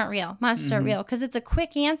 Ghosts aren't real. Monsters aren't real. Because it's a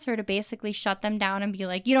quick answer to basically shut them down and be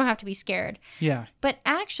like, you don't have to be scared. Yeah. But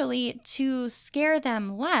actually, to scare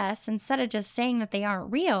them less, instead of just saying that they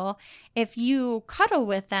aren't real, if you cuddle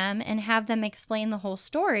with them and have them explain the whole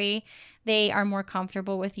story, they are more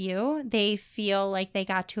comfortable with you. They feel like they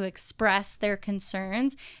got to express their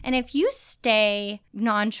concerns. And if you stay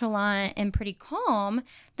nonchalant and pretty calm,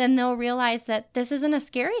 then they'll realize that this isn't a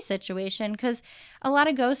scary situation because a lot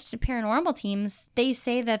of ghost paranormal teams, they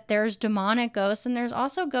say that there's demonic ghosts and there's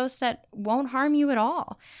also ghosts that won't harm you at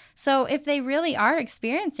all. So if they really are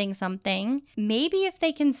experiencing something, maybe if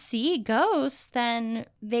they can see ghosts, then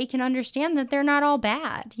they can understand that they're not all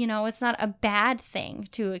bad. You know, it's not a bad thing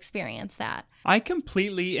to experience that. I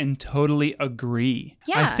completely and totally agree.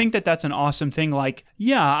 Yeah. I think that that's an awesome thing.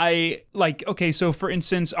 Okay, so for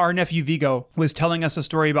instance, our nephew Vigo was telling us a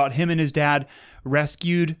story about him and his dad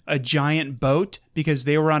rescued a giant boat because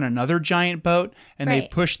they were on another giant boat and they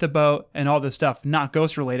Right. pushed the boat and all this stuff, not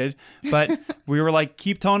ghost related, but we were like,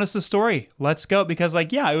 keep telling us the story. Let's go. Because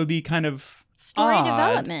it would be kind of Story odd.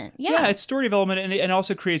 development. Yeah. It's story development, and it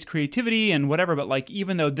also creates creativity and whatever. But like,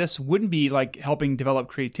 even though this wouldn't be like helping develop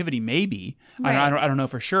creativity, maybe Right. I don't know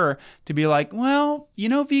for sure. To be like, well,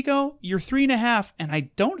 Vigo, you're 3.5, and I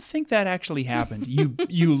don't think that actually happened.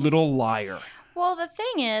 You little liar. Well, the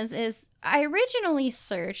thing is I originally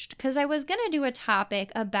searched because I was going to do a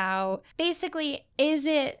topic about basically,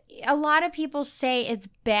 a lot of people say it's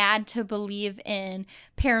bad to believe in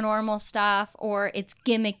paranormal stuff, or it's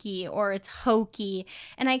gimmicky, or it's hokey.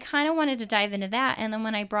 And I kind of wanted to dive into that. And then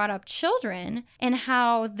when I brought up children and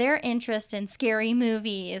how their interest in scary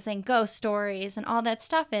movies and ghost stories and all that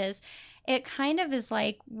stuff is, it kind of is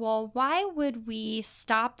like, well, why would we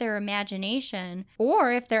stop their imagination,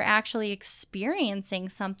 or if they're actually experiencing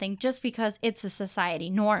something, just because it's a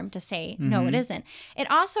society norm to say, no, it isn't. It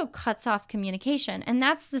also cuts off communication. And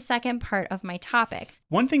that's the second part of my topic.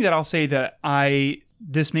 One thing that I'll say that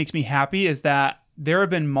this makes me happy is that there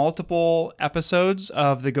have been multiple episodes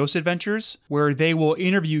of the Ghost Adventures where they will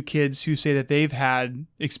interview kids who say that they've had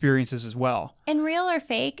experiences as well. And real or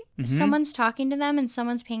fake, someone's talking to them and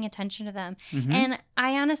someone's paying attention to them. And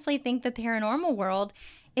I honestly think the paranormal world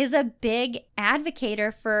is a big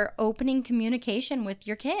advocator for opening communication with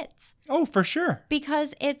your kids. Oh, for sure.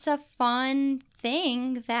 Because it's a fun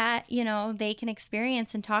thing that, they can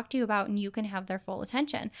experience and talk to you about, and you can have their full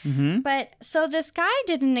attention. But so this guy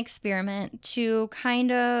did an experiment to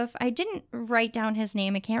I didn't write down his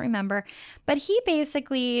name, I can't remember, but he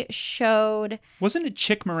basically showed. Wasn't it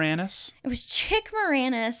Chick Moranis? It was Chick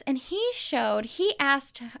Moranis, and he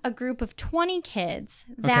asked a group of 20 kids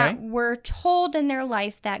that were told in their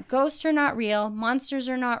life that ghosts are not real, monsters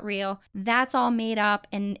are not real, that's all made up,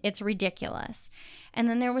 and it's ridiculous. And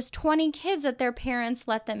then there was 20 kids that their parents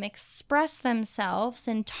let them express themselves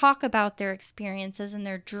and talk about their experiences and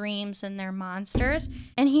their dreams and their monsters.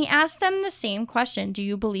 And he asked them the same question: do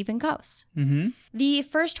you believe in ghosts? The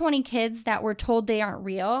first 20 kids that were told they aren't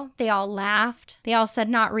real, they all laughed. They all said,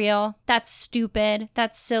 not real. That's stupid.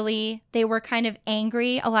 That's silly. They were kind of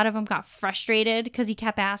angry. A lot of them got frustrated because he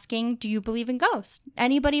kept asking, do you believe in ghosts?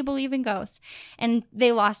 Anybody believe in ghosts? And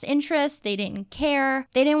they lost interest. They didn't care.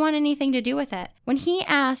 They didn't want anything to do with it. When he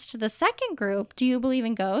asked the second group, do you believe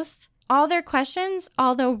in ghosts? All their questions,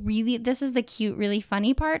 although really, this is the cute, really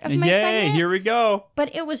funny part of my segment. Here we go.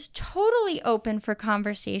 But it was totally open for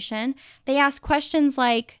conversation. They asked questions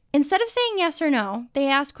like, instead of saying yes or no, they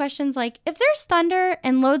asked questions like, if there's thunder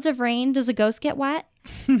and loads of rain, does a ghost get wet?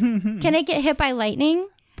 Can it get hit by lightning?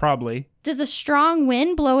 Probably. Does a strong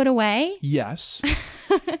wind blow it away? Yes.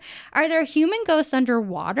 Are there human ghosts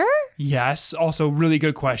underwater? Yes. Also, really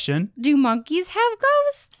good question. Do monkeys have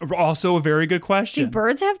ghosts? Also, a very good Do question.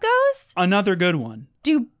 birds have ghosts? Another good one.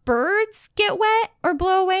 Do birds get wet or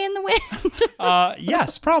blow away in the wind?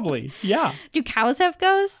 Yes, probably. Yeah. Do cows have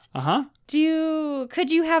ghosts? Uh-huh.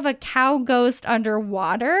 Could you have a cow ghost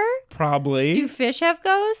underwater? Probably. Do fish have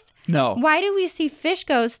ghosts? No. Why do we see fish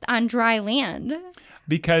ghosts on dry land?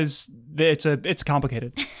 Because it's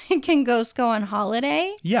complicated. Can ghosts go on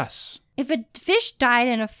holiday? Yes. If a fish died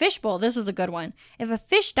in a fishbowl, this is a good one. If a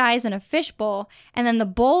fish dies in a fishbowl and then the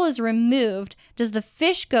bowl is removed, does the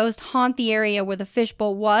fish ghost haunt the area where the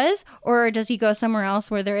fishbowl was, or does he go somewhere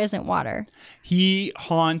else where there isn't water? He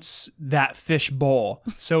haunts that fish bowl.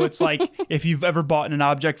 So it's like if you've ever bought an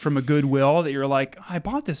object from a Goodwill that you're like, I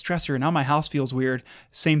bought this dresser and now my house feels weird.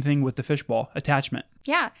 Same thing with the fishbowl attachment.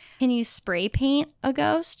 Yeah. Can you spray paint a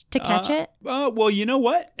ghost to catch it? Well, you know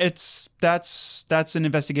what? That's an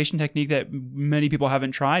investigation technique that many people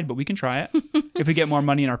haven't tried, but we can try it if we get more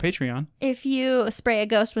money in our Patreon. If you spray a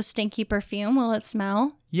ghost with stinky perfume, will it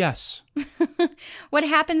smell? Yes. What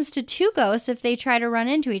happens to two ghosts if they try to run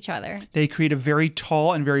into each other? They create a very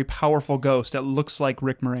tall and very powerful ghost that looks like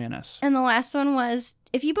Rick Moranis. And the last one was,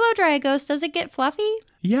 if you blow dry a ghost, does it get fluffy?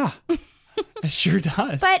 Yeah. It sure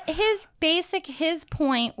does. But his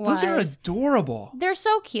point was... Those are adorable. They're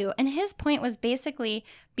so cute. And his point was basically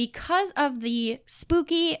because of the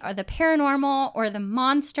spooky or the paranormal or the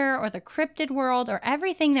monster or the cryptid world or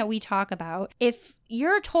everything that we talk about, if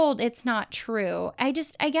you're told it's not true, I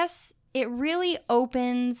guess it really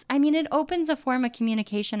opens a form of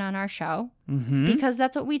communication on our show because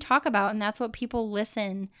that's what we talk about and that's what people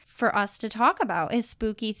listen for us to talk about is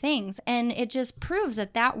spooky things. And it just proves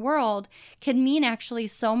that world can mean actually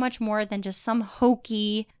so much more than just some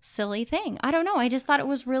hokey, silly thing. I don't know. I just thought it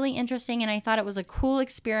was really interesting and I thought it was a cool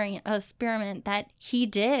experiment that he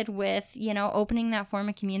did with, opening that form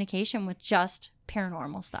of communication with just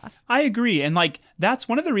paranormal stuff. I agree. And like, that's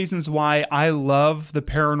one of the reasons why I love the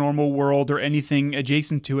paranormal world or anything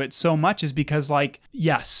adjacent to it so much, is because like,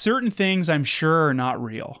 yeah, certain things I'm sure are not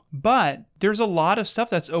real, but there's a lot of stuff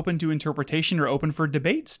that's open to interpretation or open for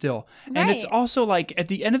debate still. And it's Right. also like, at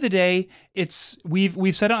the end of the day,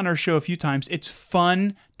 we've said it on our show a few times, it's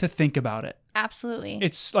fun to think about it. Absolutely.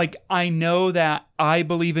 It's like, I know that I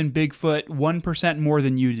believe in Bigfoot 1% more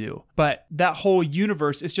than you do, but that whole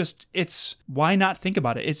universe is just, why not think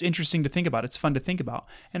about it? It's interesting to think about. It's fun to think about.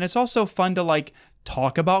 And it's also fun to like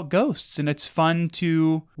talk about ghosts. And it's fun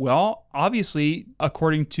to, well, obviously,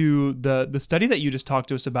 according to the study that you just talked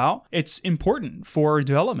to us about, it's important for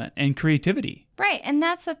development and creativity. Right. And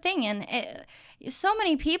that's the thing. And so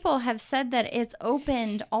many people have said that it's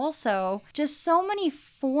opened also just so many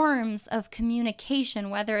forms of communication,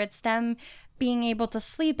 whether it's them being able to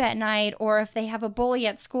sleep at night, or if they have a bully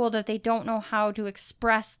at school that they don't know how to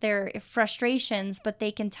express their frustrations, but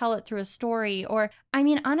they can tell it through a story. Or, I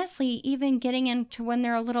mean, honestly, even getting into when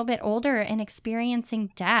they're a little bit older and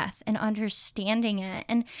experiencing death and understanding it.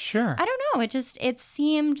 And Sure. I don't know, it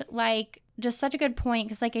seemed like just such a good point,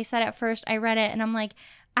 because like I said at first, I read it and I'm like,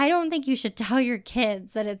 I don't think you should tell your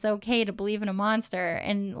kids that it's okay to believe in a monster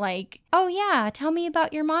and like, oh yeah, tell me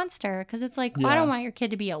about your monster. Because it's like, I don't want your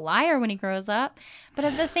kid to be a liar when he grows up. But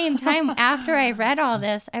at the same time, after I read all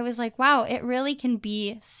this, I was like, wow, it really can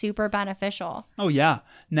be super beneficial. Oh, yeah.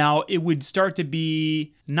 Now, it would start to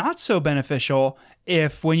be not so beneficial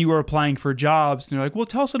if when you were applying for jobs, and they're like, well,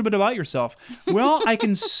 tell us a little bit about yourself. Well, I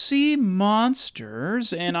can see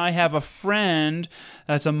monsters, and I have a friend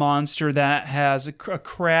that's a monster that has a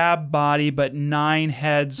crab body, but 9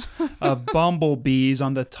 heads of bumblebees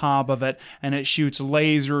on the top of it, and it shoots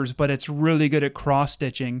lasers, but it's really good at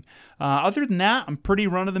cross-stitching. Other than that, I'm pretty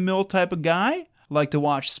run-of-the-mill type of guy. Like to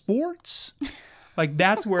watch sports. Like,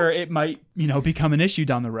 that's where it might, become an issue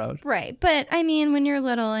down the road. Right. But I mean, when you're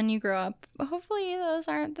little and you grow up, hopefully those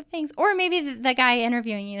aren't the things. Or maybe the guy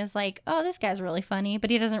interviewing you is like, oh, this guy's really funny, but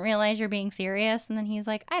he doesn't realize you're being serious. And then he's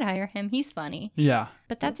like, I'd hire him. He's funny. Yeah.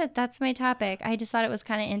 But that's it. That's my topic. I just thought it was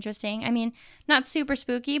kind of interesting. I mean, not super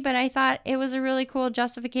spooky, but I thought it was a really cool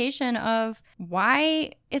justification of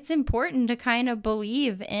why it's important to kind of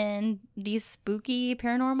believe in these spooky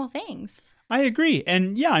paranormal things. I agree.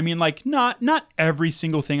 And yeah, I mean, like, not every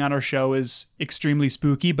single thing on our show is extremely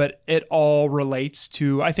spooky, but it all relates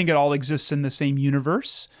to, I think it all exists in the same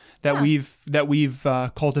universe that we've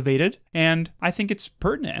cultivated. And I think it's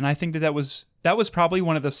pertinent. And I think that was probably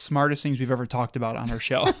one of the smartest things we've ever talked about on our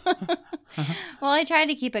show. Well, I tried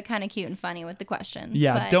to keep it kind of cute and funny with the questions.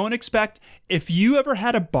 Yeah, but don't expect, if you ever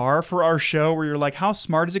had a bar for our show where you're like, how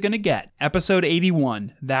smart is it going to get? Episode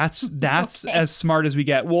 81. That's Okay. as smart as we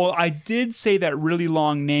get. Well, I did say that really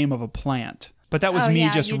long name of a plant, but that was Oh, me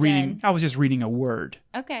yeah, just you reading. did. I was just reading a word.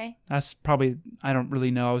 Okay. That's probably, I don't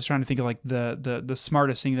really know. I was trying to think of like the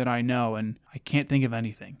smartest thing that I know, and I can't think of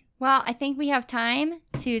anything. Well, I think we have time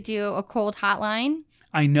to do a cold hotline.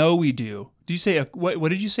 I know we do. Did you say, what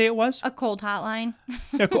did you say it was? A cold hotline.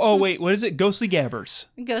 Oh, wait, what is it? Ghostly Gabbers.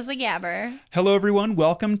 Ghostly Gabber. Hello, everyone.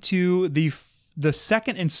 Welcome to the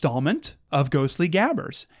second installment of Ghostly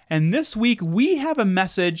Gabbers. And this week, we have a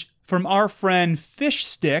message from our friend Fish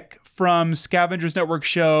Stick from Scavengers Network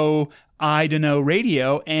show I Dunno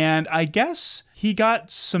Radio. And I guess he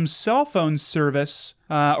got some cell phone service,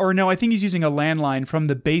 or no, I think he's using a landline from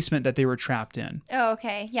the basement that they were trapped in. Oh,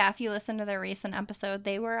 okay. Yeah, if you listen to their recent episode,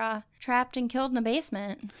 they were trapped and killed in the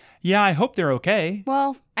basement. Yeah, I hope they're okay.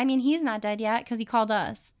 Well, I mean, he's not dead yet because he called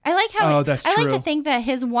us. I like how Oh, that's I like true. to think that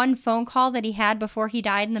his one phone call that he had before he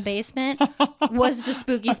died in the basement was to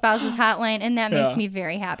Spooky Spouse's hotline, and that makes me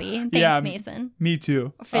very happy. Thanks, Yeah, Mason. Me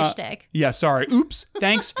too. Fish Stick. Yeah, sorry. Oops.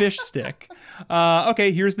 Thanks, Fish Stick.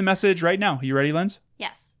 Okay, here's the message right now. You ready, Linz?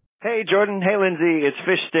 Yes. Hey, Jordan. Hey, Lindsay. It's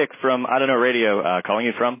Fish Stick from I Don't Know Radio, calling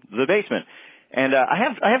you from the basement. And I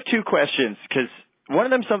have 2 questions, because one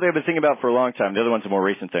of them's something I've been thinking about for a long time. The other one's a more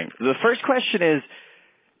recent thing. The first question is,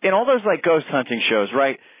 in all those like ghost hunting shows,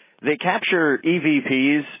 right? They capture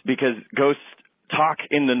EVPs because ghosts talk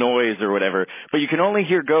in the noise or whatever, but you can only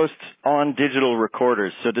hear ghosts on digital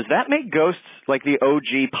recorders. So does that make ghosts like the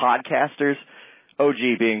OG podcasters?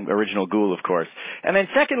 OG being original Ghoul, of course. And then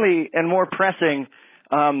secondly, and more pressing,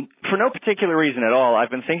 for no particular reason at all, I've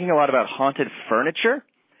been thinking a lot about haunted furniture,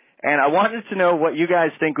 and I wanted to know what you guys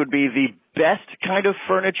think would be the best kind of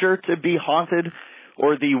furniture to be haunted,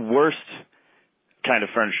 or the worst kind of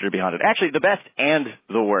furniture to be haunted. Actually, the best and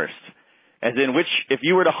the worst. As in, if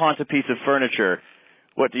you were to haunt a piece of furniture,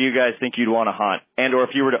 what do you guys think you'd want to haunt? And or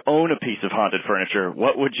if you were to own a piece of haunted furniture,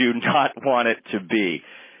 what would you not want it to be?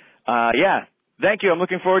 Yeah. Thank you. I'm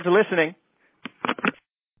looking forward to listening.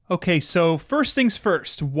 Okay, so first things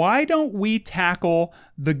first, why don't we tackle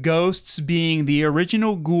the ghosts being the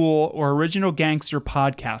original ghoul or original gangster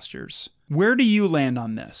podcasters? Where do you land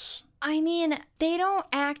on this? I mean, they don't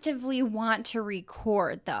actively want to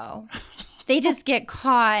record, though. They just get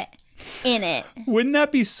caught in it. Wouldn't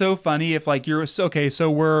that be so funny if like you're okay, so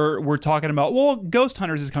we're talking about, well, Ghost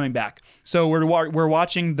Hunters is coming back. So we're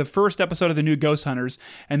watching the first episode of the new Ghost Hunters,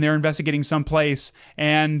 and they're investigating some place,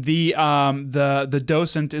 and the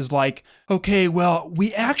docent is like, "Okay, well,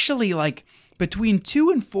 we actually like between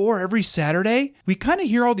 2 and 4 every Saturday, we kind of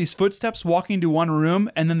hear all these footsteps walking to one room,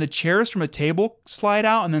 and then the chairs from a table slide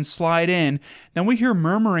out and then slide in. Then we hear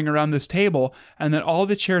murmuring around this table, and then all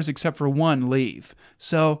the chairs except for one leave.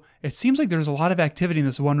 So it seems like there's a lot of activity in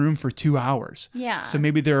this one room for 2 hours. Yeah. So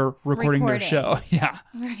maybe they're recording their show. Yeah.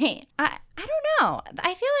 Right. I don't know.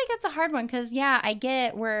 I feel like it's a hard one because, yeah, I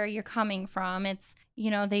get where you're coming from. It's,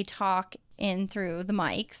 they talk in through the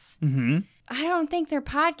mics. Mm-hmm. I don't think their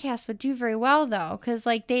podcast would do very well, though, because,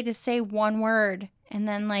 like, they just say one word and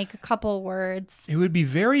then, like, a couple words. It would be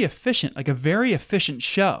very efficient, like a very efficient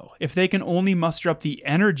show, if they can only muster up the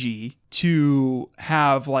energy to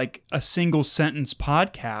have, like, a single sentence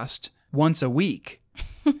podcast once a week.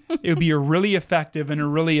 It would be a really effective and a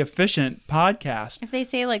really efficient podcast. If they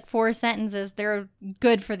say, like, 4 sentences, they're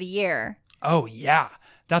good for the year. Oh, yeah.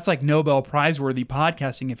 That's like Nobel Prize-worthy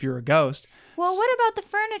podcasting if you're a ghost. Well, what about the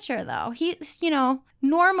furniture, though? He's,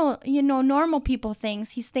 normal people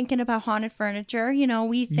things. He's thinking about haunted furniture.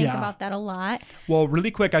 We think about that a lot. Well,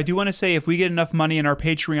 really quick, I do want to say if we get enough money in our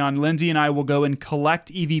Patreon, Lindsay and I will go and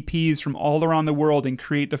collect EVPs from all around the world and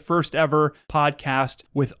create the first ever podcast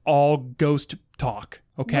with all ghost talk.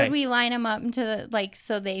 Okay. Would we line them up into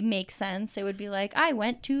so they make sense? It would be like, I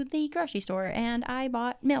went to the grocery store and I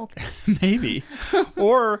bought milk. Maybe.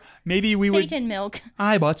 Or maybe we would... Satan milk.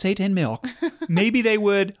 I bought Satan milk. Maybe they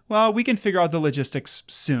would... Well, we can figure out the logistics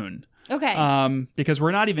soon. Okay. Because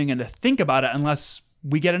we're not even going to think about it unless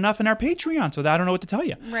we get enough in our Patreon. So I don't know what to tell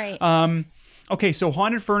you. Right. Okay, so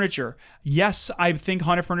haunted furniture. Yes, I think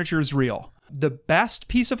haunted furniture is real. The best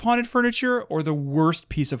piece of haunted furniture or the worst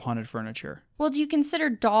piece of haunted furniture? Well, do you consider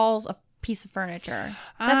dolls a piece of furniture?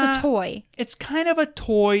 That's a toy. It's kind of a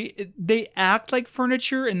toy. They act like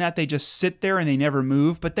furniture in that they just sit there and they never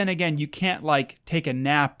move. But then again, you can't like take a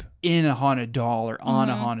nap in a haunted doll or on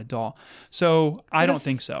a haunted doll. So I don't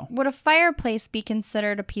think so. Would a fireplace be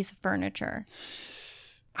considered a piece of furniture?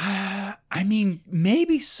 I mean,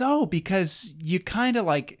 maybe so, because you kind of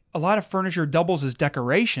like a lot of furniture doubles as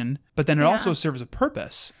decoration, but then it also serves a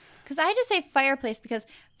purpose. Because I just say fireplace because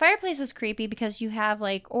fireplace is creepy because you have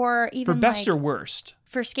like, or even for best or worst.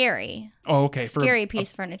 For scary. Oh, okay. Scary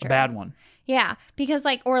piece of furniture. A bad one. Yeah, because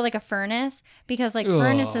like, or like a furnace, because like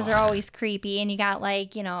furnaces are always creepy, and you got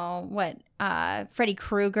like, Freddy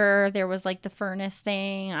Krueger, there was like the furnace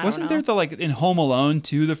thing. Wasn't there the like in Home Alone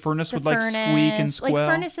too, the furnace would like squeak and squeal? Like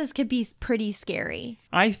furnaces could be pretty scary.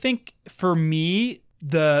 I think for me,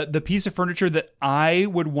 the piece of furniture that I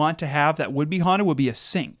would want to have that would be haunted would be a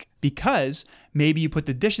sink, because maybe you put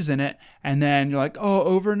the dishes in it and then you're like, oh,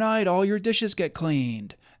 overnight all your dishes get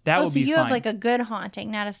cleaned. That would be fine. So you have like a good haunting,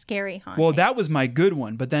 not a scary haunting. Well, that was my good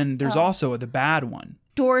one, but then there's also the bad one.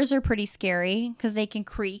 Doors are pretty scary because they can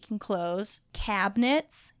creak and close.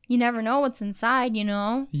 Cabinets, you never know what's inside,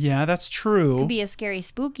 Yeah, that's true. Could be a scary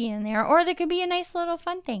spooky in there, or there could be a nice little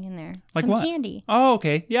fun thing in there. Like some what? Candy. Oh,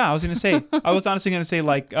 okay. Yeah, I was honestly going to say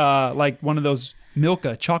like one of those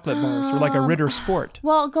Milka chocolate bars or like a Ritter Sport.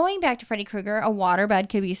 Well, going back to Freddy Krueger, a waterbed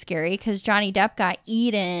could be scary because Johnny Depp got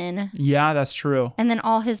eaten. Yeah, that's true. And then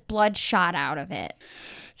all his blood shot out of it.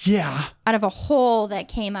 Yeah. Out of a hole that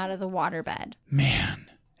came out of the waterbed. Man.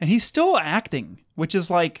 And he's still acting, which is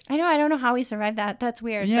like... I know. I don't know how he survived that. That's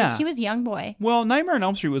weird. Yeah. Like, he was a young boy. Well, Nightmare on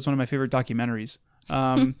Elm Street was one of my favorite documentaries.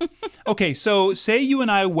 Okay, so say you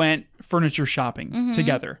and I went furniture shopping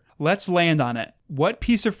together. Let's land on it. What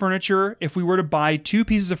piece of furniture, if we were to buy 2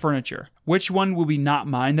 pieces of furniture, which one would we not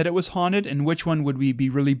mind that it was haunted, and which one would we be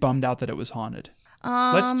really bummed out that it was haunted?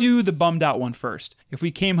 Let's do the bummed out one first. If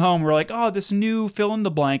we came home, we're like, oh, this new fill in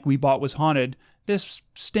the blank we bought was haunted. This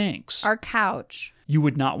stinks. Our couch. You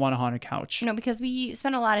would not want a haunted couch. No, because we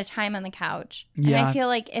spent a lot of time on the couch. Yeah. And I feel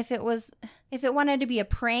like if it wanted to be a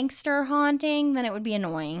prankster haunting, then it would be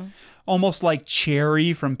annoying. Almost like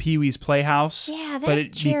Cherry from Pee-wee's Playhouse. Yeah, but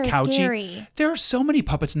it'd be couchy. Scary. There are so many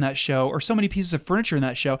puppets in that show, or so many pieces of furniture in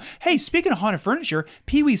that show. Hey, speaking of haunted furniture,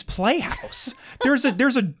 Pee-wee's Playhouse. There's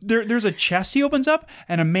a chest he opens up,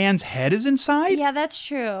 and a man's head is inside. Yeah, that's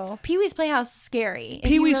true. Pee-wee's Playhouse is scary.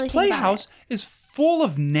 Pee-wee's Playhouse is full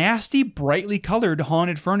of nasty, brightly colored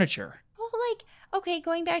haunted furniture. Well, like okay,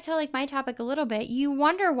 going back to like my topic a little bit, you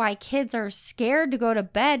wonder why kids are scared to go to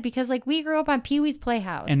bed because like we grew up on Pee-wee's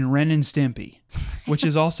Playhouse. And Ren and Stimpy, which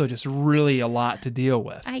is also just really a lot to deal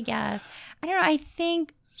with. I guess. I don't know. I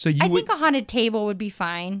think So I think a haunted table would be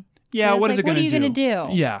fine. Yeah, It's what is like, it going to do? What are you going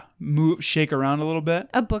to do? Yeah, move, shake around a little bit.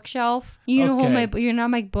 A bookshelf. You gonna hold Okay. you're not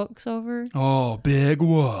my books over. Oh, big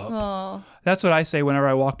whoop. Oh, That's what I say whenever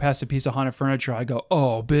I walk past a piece of haunted furniture. I go,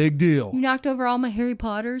 oh, big deal. you knocked over all my Harry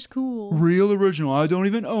Potters. Cool. Real original. I don't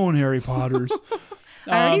even own Harry Potters.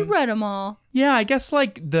 I already read them all. Yeah, I guess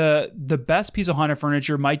like the best piece of haunted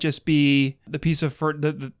furniture might just be the piece of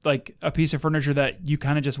like a piece of furniture that you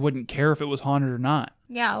kind of just wouldn't care if it was haunted or not.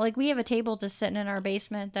 Yeah, like we have a table just sitting in our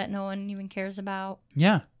basement that no one even cares about.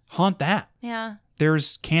 Yeah, haunt that. Yeah.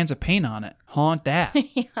 There's cans of paint on it. Haunt that.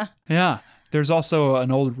 Yeah. Yeah. There's also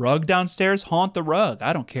an old rug downstairs. Haunt the rug.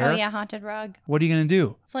 I don't care. Oh yeah, haunted rug. What are you gonna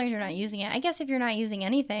do? As long as you're not using it. I guess if you're not using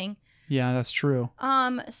anything. Yeah, that's true.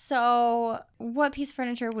 So what piece of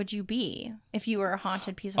furniture would you be if you were a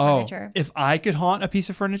haunted piece of furniture? If I could haunt a piece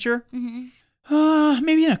of furniture, Mm-hmm.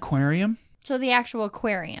 maybe an aquarium. So the actual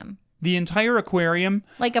aquarium. The entire aquarium,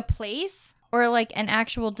 Like a place or like an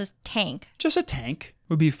actual just tank? just a tank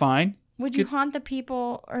would be fine. Would you haunt the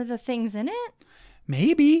people or the things in it?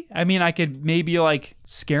 Maybe. I mean, I could maybe like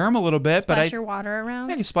scare them a little bit, but Splash your water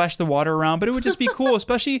around? I could splash the water around, but it would just be cool.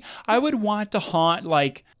 Especially, I would want to haunt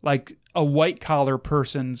like a white collar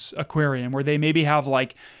person's aquarium where they maybe have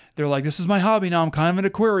like, they're like, this is my hobby now. I'm kind of an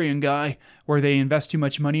aquarium guy, where they invest too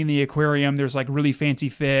much money in the aquarium. There's like really fancy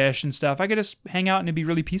fish and stuff. I could just hang out and it'd be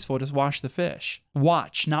really peaceful. Just watch the fish.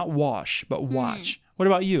 Watch, not wash, but watch. What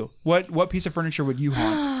about you? What piece of furniture would you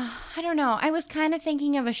haunt? I don't know. I was kind of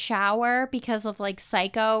thinking of a shower because of like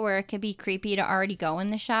Psycho, where it could be creepy to already go in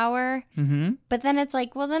the shower. Mm-hmm. But then it's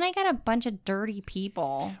like, well, then I got a bunch of dirty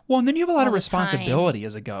people. Well, and then you have a lot of all the time. responsibility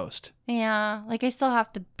as a ghost. Yeah, like I still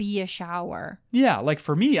have to be a shower. Yeah, like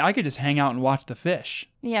for me, I could just hang out and watch the fish,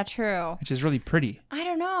 Yeah, true. which is really pretty. I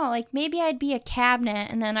don't know. Like maybe I'd be a cabinet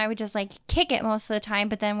and then I would just like kick it most of the time.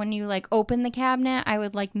 But then when you like open the cabinet, I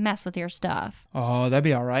would like mess with your stuff. Oh, that'd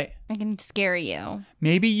be all right. I can scare you.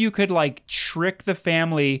 Maybe you could like trick the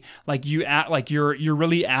family, like you act like you're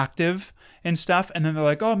really active and stuff, and then they're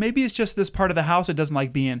like, oh, maybe it's just this part of the house it doesn't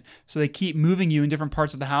like being. So they keep moving you in different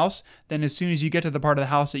parts of the house. Then as soon as you get to the part of the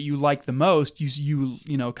house that you like the most, you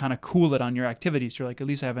know, kind of cool it on your activities. You're like, at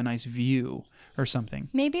least I have a nice view or something.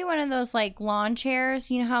 Maybe one of those like lawn chairs.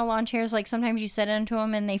 You know how lawn chairs, like sometimes you sit into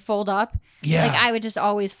them and they fold up? Yeah. Like I would just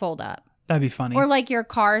always fold up. That'd be funny. Or like your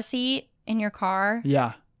car seat in your car.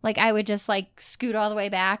 Yeah. Like I would just like scoot all the way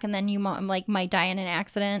back and then you like might die in an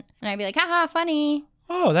accident. And I'd be like, haha, funny.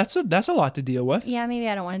 Oh, that's a lot to deal with. Yeah, maybe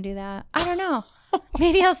I don't want to do that. I don't know.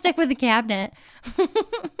 Maybe I'll stick with the cabinet.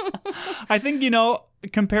 I think, you know,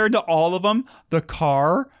 compared to all of them, the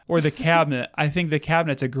car or the cabinet, I think the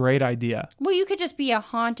cabinet's a great idea. Well, you could just be a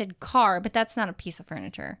haunted car, but that's not a piece of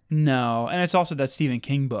furniture. No, and it's also that Stephen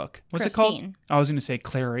King book. What's it called? Christine. I was going to say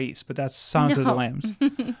Clarice, but that's Silence of the No. Lambs.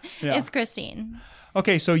 Yeah. It's Christine.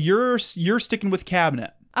 Okay, so you're sticking with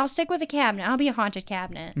cabinet. I'll stick with a cabinet. I'll be a haunted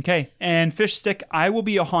cabinet. Okay, and Fish Stick, I will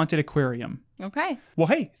be a haunted aquarium. Okay. Well,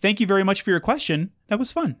 hey, thank you very much for your question. That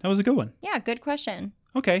was fun. That was a good one. Yeah, good question.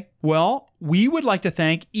 Okay. Well, we would like to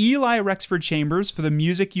thank Eli Rexford Chambers for the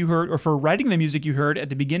music you heard, or for writing the music you heard at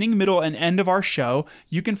the beginning, middle, and end of our show.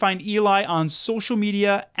 You can find Eli on social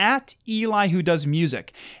media at Eli Who Does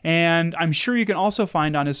Music. And I'm sure you can also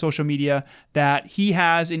find on his social media that he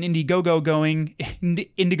has an Indiegogo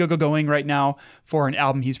going right now for an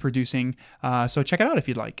album he's producing. So check it out if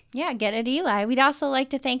you'd like. Yeah, get it, Eli. We'd also like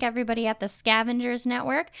to thank everybody at the Scavengers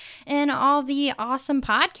Network and all the awesome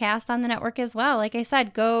podcasts on the network as well. Like I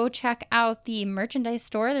said, go check out the merchandise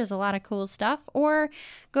store. There's a lot of cool stuff. Or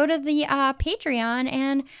go to the Patreon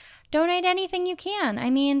and donate anything you can. I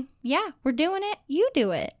mean, yeah, we're doing it. You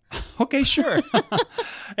do it. Okay, sure.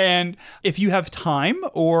 And if you have time,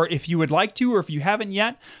 or if you would like to, or if you haven't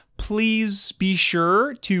yet, please be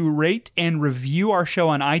sure to rate and review our show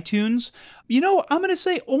on iTunes. You know, I'm going to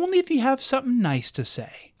say only if you have something nice to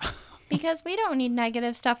say. Because we don't need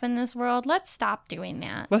negative stuff in this world. Let's stop doing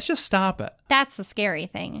that. Let's just stop it. That's the scary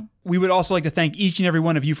thing. We would also like to thank each and every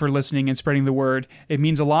one of you for listening and spreading the word. It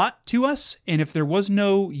means a lot to us. And if there was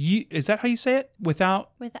no you, is that how you say it? Without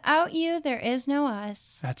you, there is no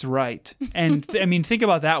us. That's right. And I mean, think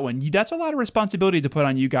about that one. That's a lot of responsibility to put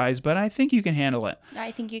on you guys, but I think you can handle it.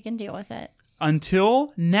 I think you can deal with it.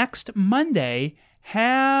 Until next Monday,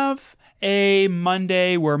 have a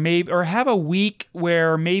Monday where or have a week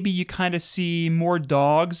where maybe you kind of see more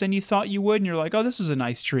dogs than you thought you would, and you're like, oh, this is a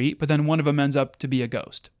nice treat, but then one of them ends up to be a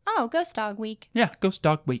ghost. Oh, Ghost Dog Week. Yeah, Ghost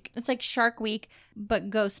Dog Week. It's like Shark Week, but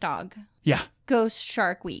Ghost Dog. Yeah. Ghost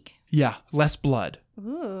Shark Week. Yeah, less blood.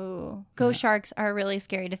 Ooh. Ghost sharks are really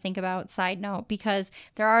scary to think about, side note, because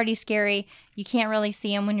they're already scary. You can't really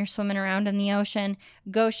see them when you're swimming around in the ocean.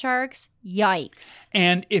 Ghost sharks, yikes.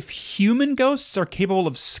 And if human ghosts are capable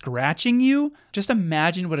of scratching you, just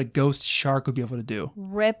imagine what a ghost shark would be able to do.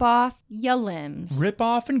 Rip off your limbs. Rip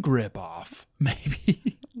off and grip off,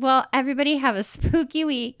 maybe. Well, everybody have a spooky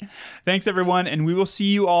week. Thanks, everyone, and we will see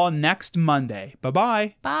you all next Monday.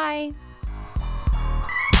 Bye-bye. Bye.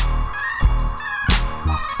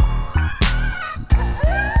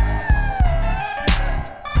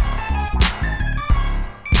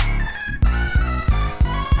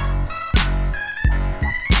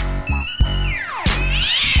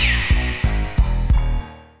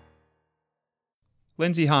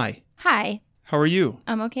 Lindsay, hi. Hi. How are you?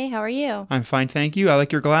 I'm okay. How are you? I'm fine, thank you. I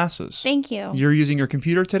like your glasses. Thank you. You're using your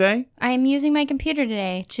computer today? I am using my computer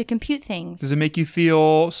today to compute things. Does it make you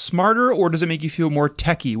feel smarter or does it make you feel more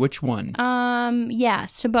techie? Which one?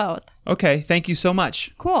 Yes, to both. Okay, thank you so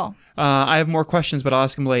much. Cool. I have more questions, but I'll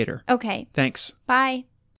ask them later. Okay. Thanks. Bye.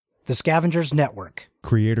 The Scavengers Network.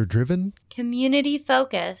 Creator driven. Community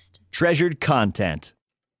focused. Treasured content.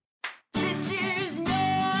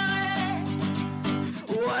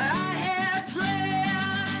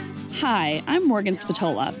 Hi, I'm Morgan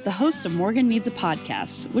Spatola, the host of Morgan Needs a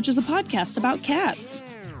Podcast, which is a podcast about cats.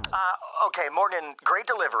 Okay, Morgan, great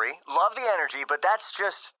delivery. Love the energy, but that's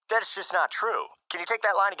just not true. Can you take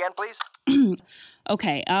that line again, please?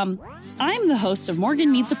 Okay, I'm the host of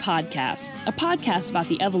Morgan Needs a podcast about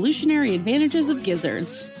the evolutionary advantages of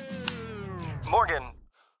gizzards. Morgan,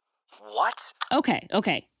 what?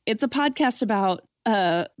 Okay. It's a podcast about,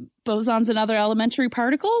 bosons and other elementary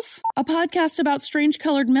particles? A podcast about strange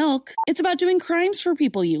colored milk. It's about doing crimes for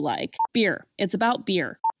people you like. Beer. It's about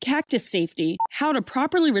beer. Cactus safety. How to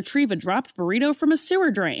properly retrieve a dropped burrito from a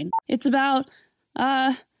sewer drain. It's about,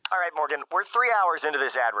 All right, Morgan, we're 3 hours into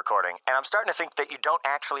this ad recording, and I'm starting to think that you don't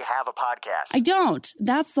actually have a podcast. I don't.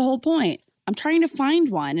 That's the whole point. I'm trying to find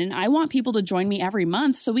one, and I want people to join me every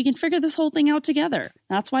month so we can figure this whole thing out together.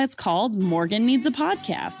 That's why it's called Morgan Needs a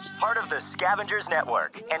Podcast. Part of the Scavengers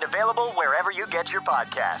Network, and available wherever you get your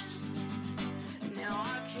podcasts. Now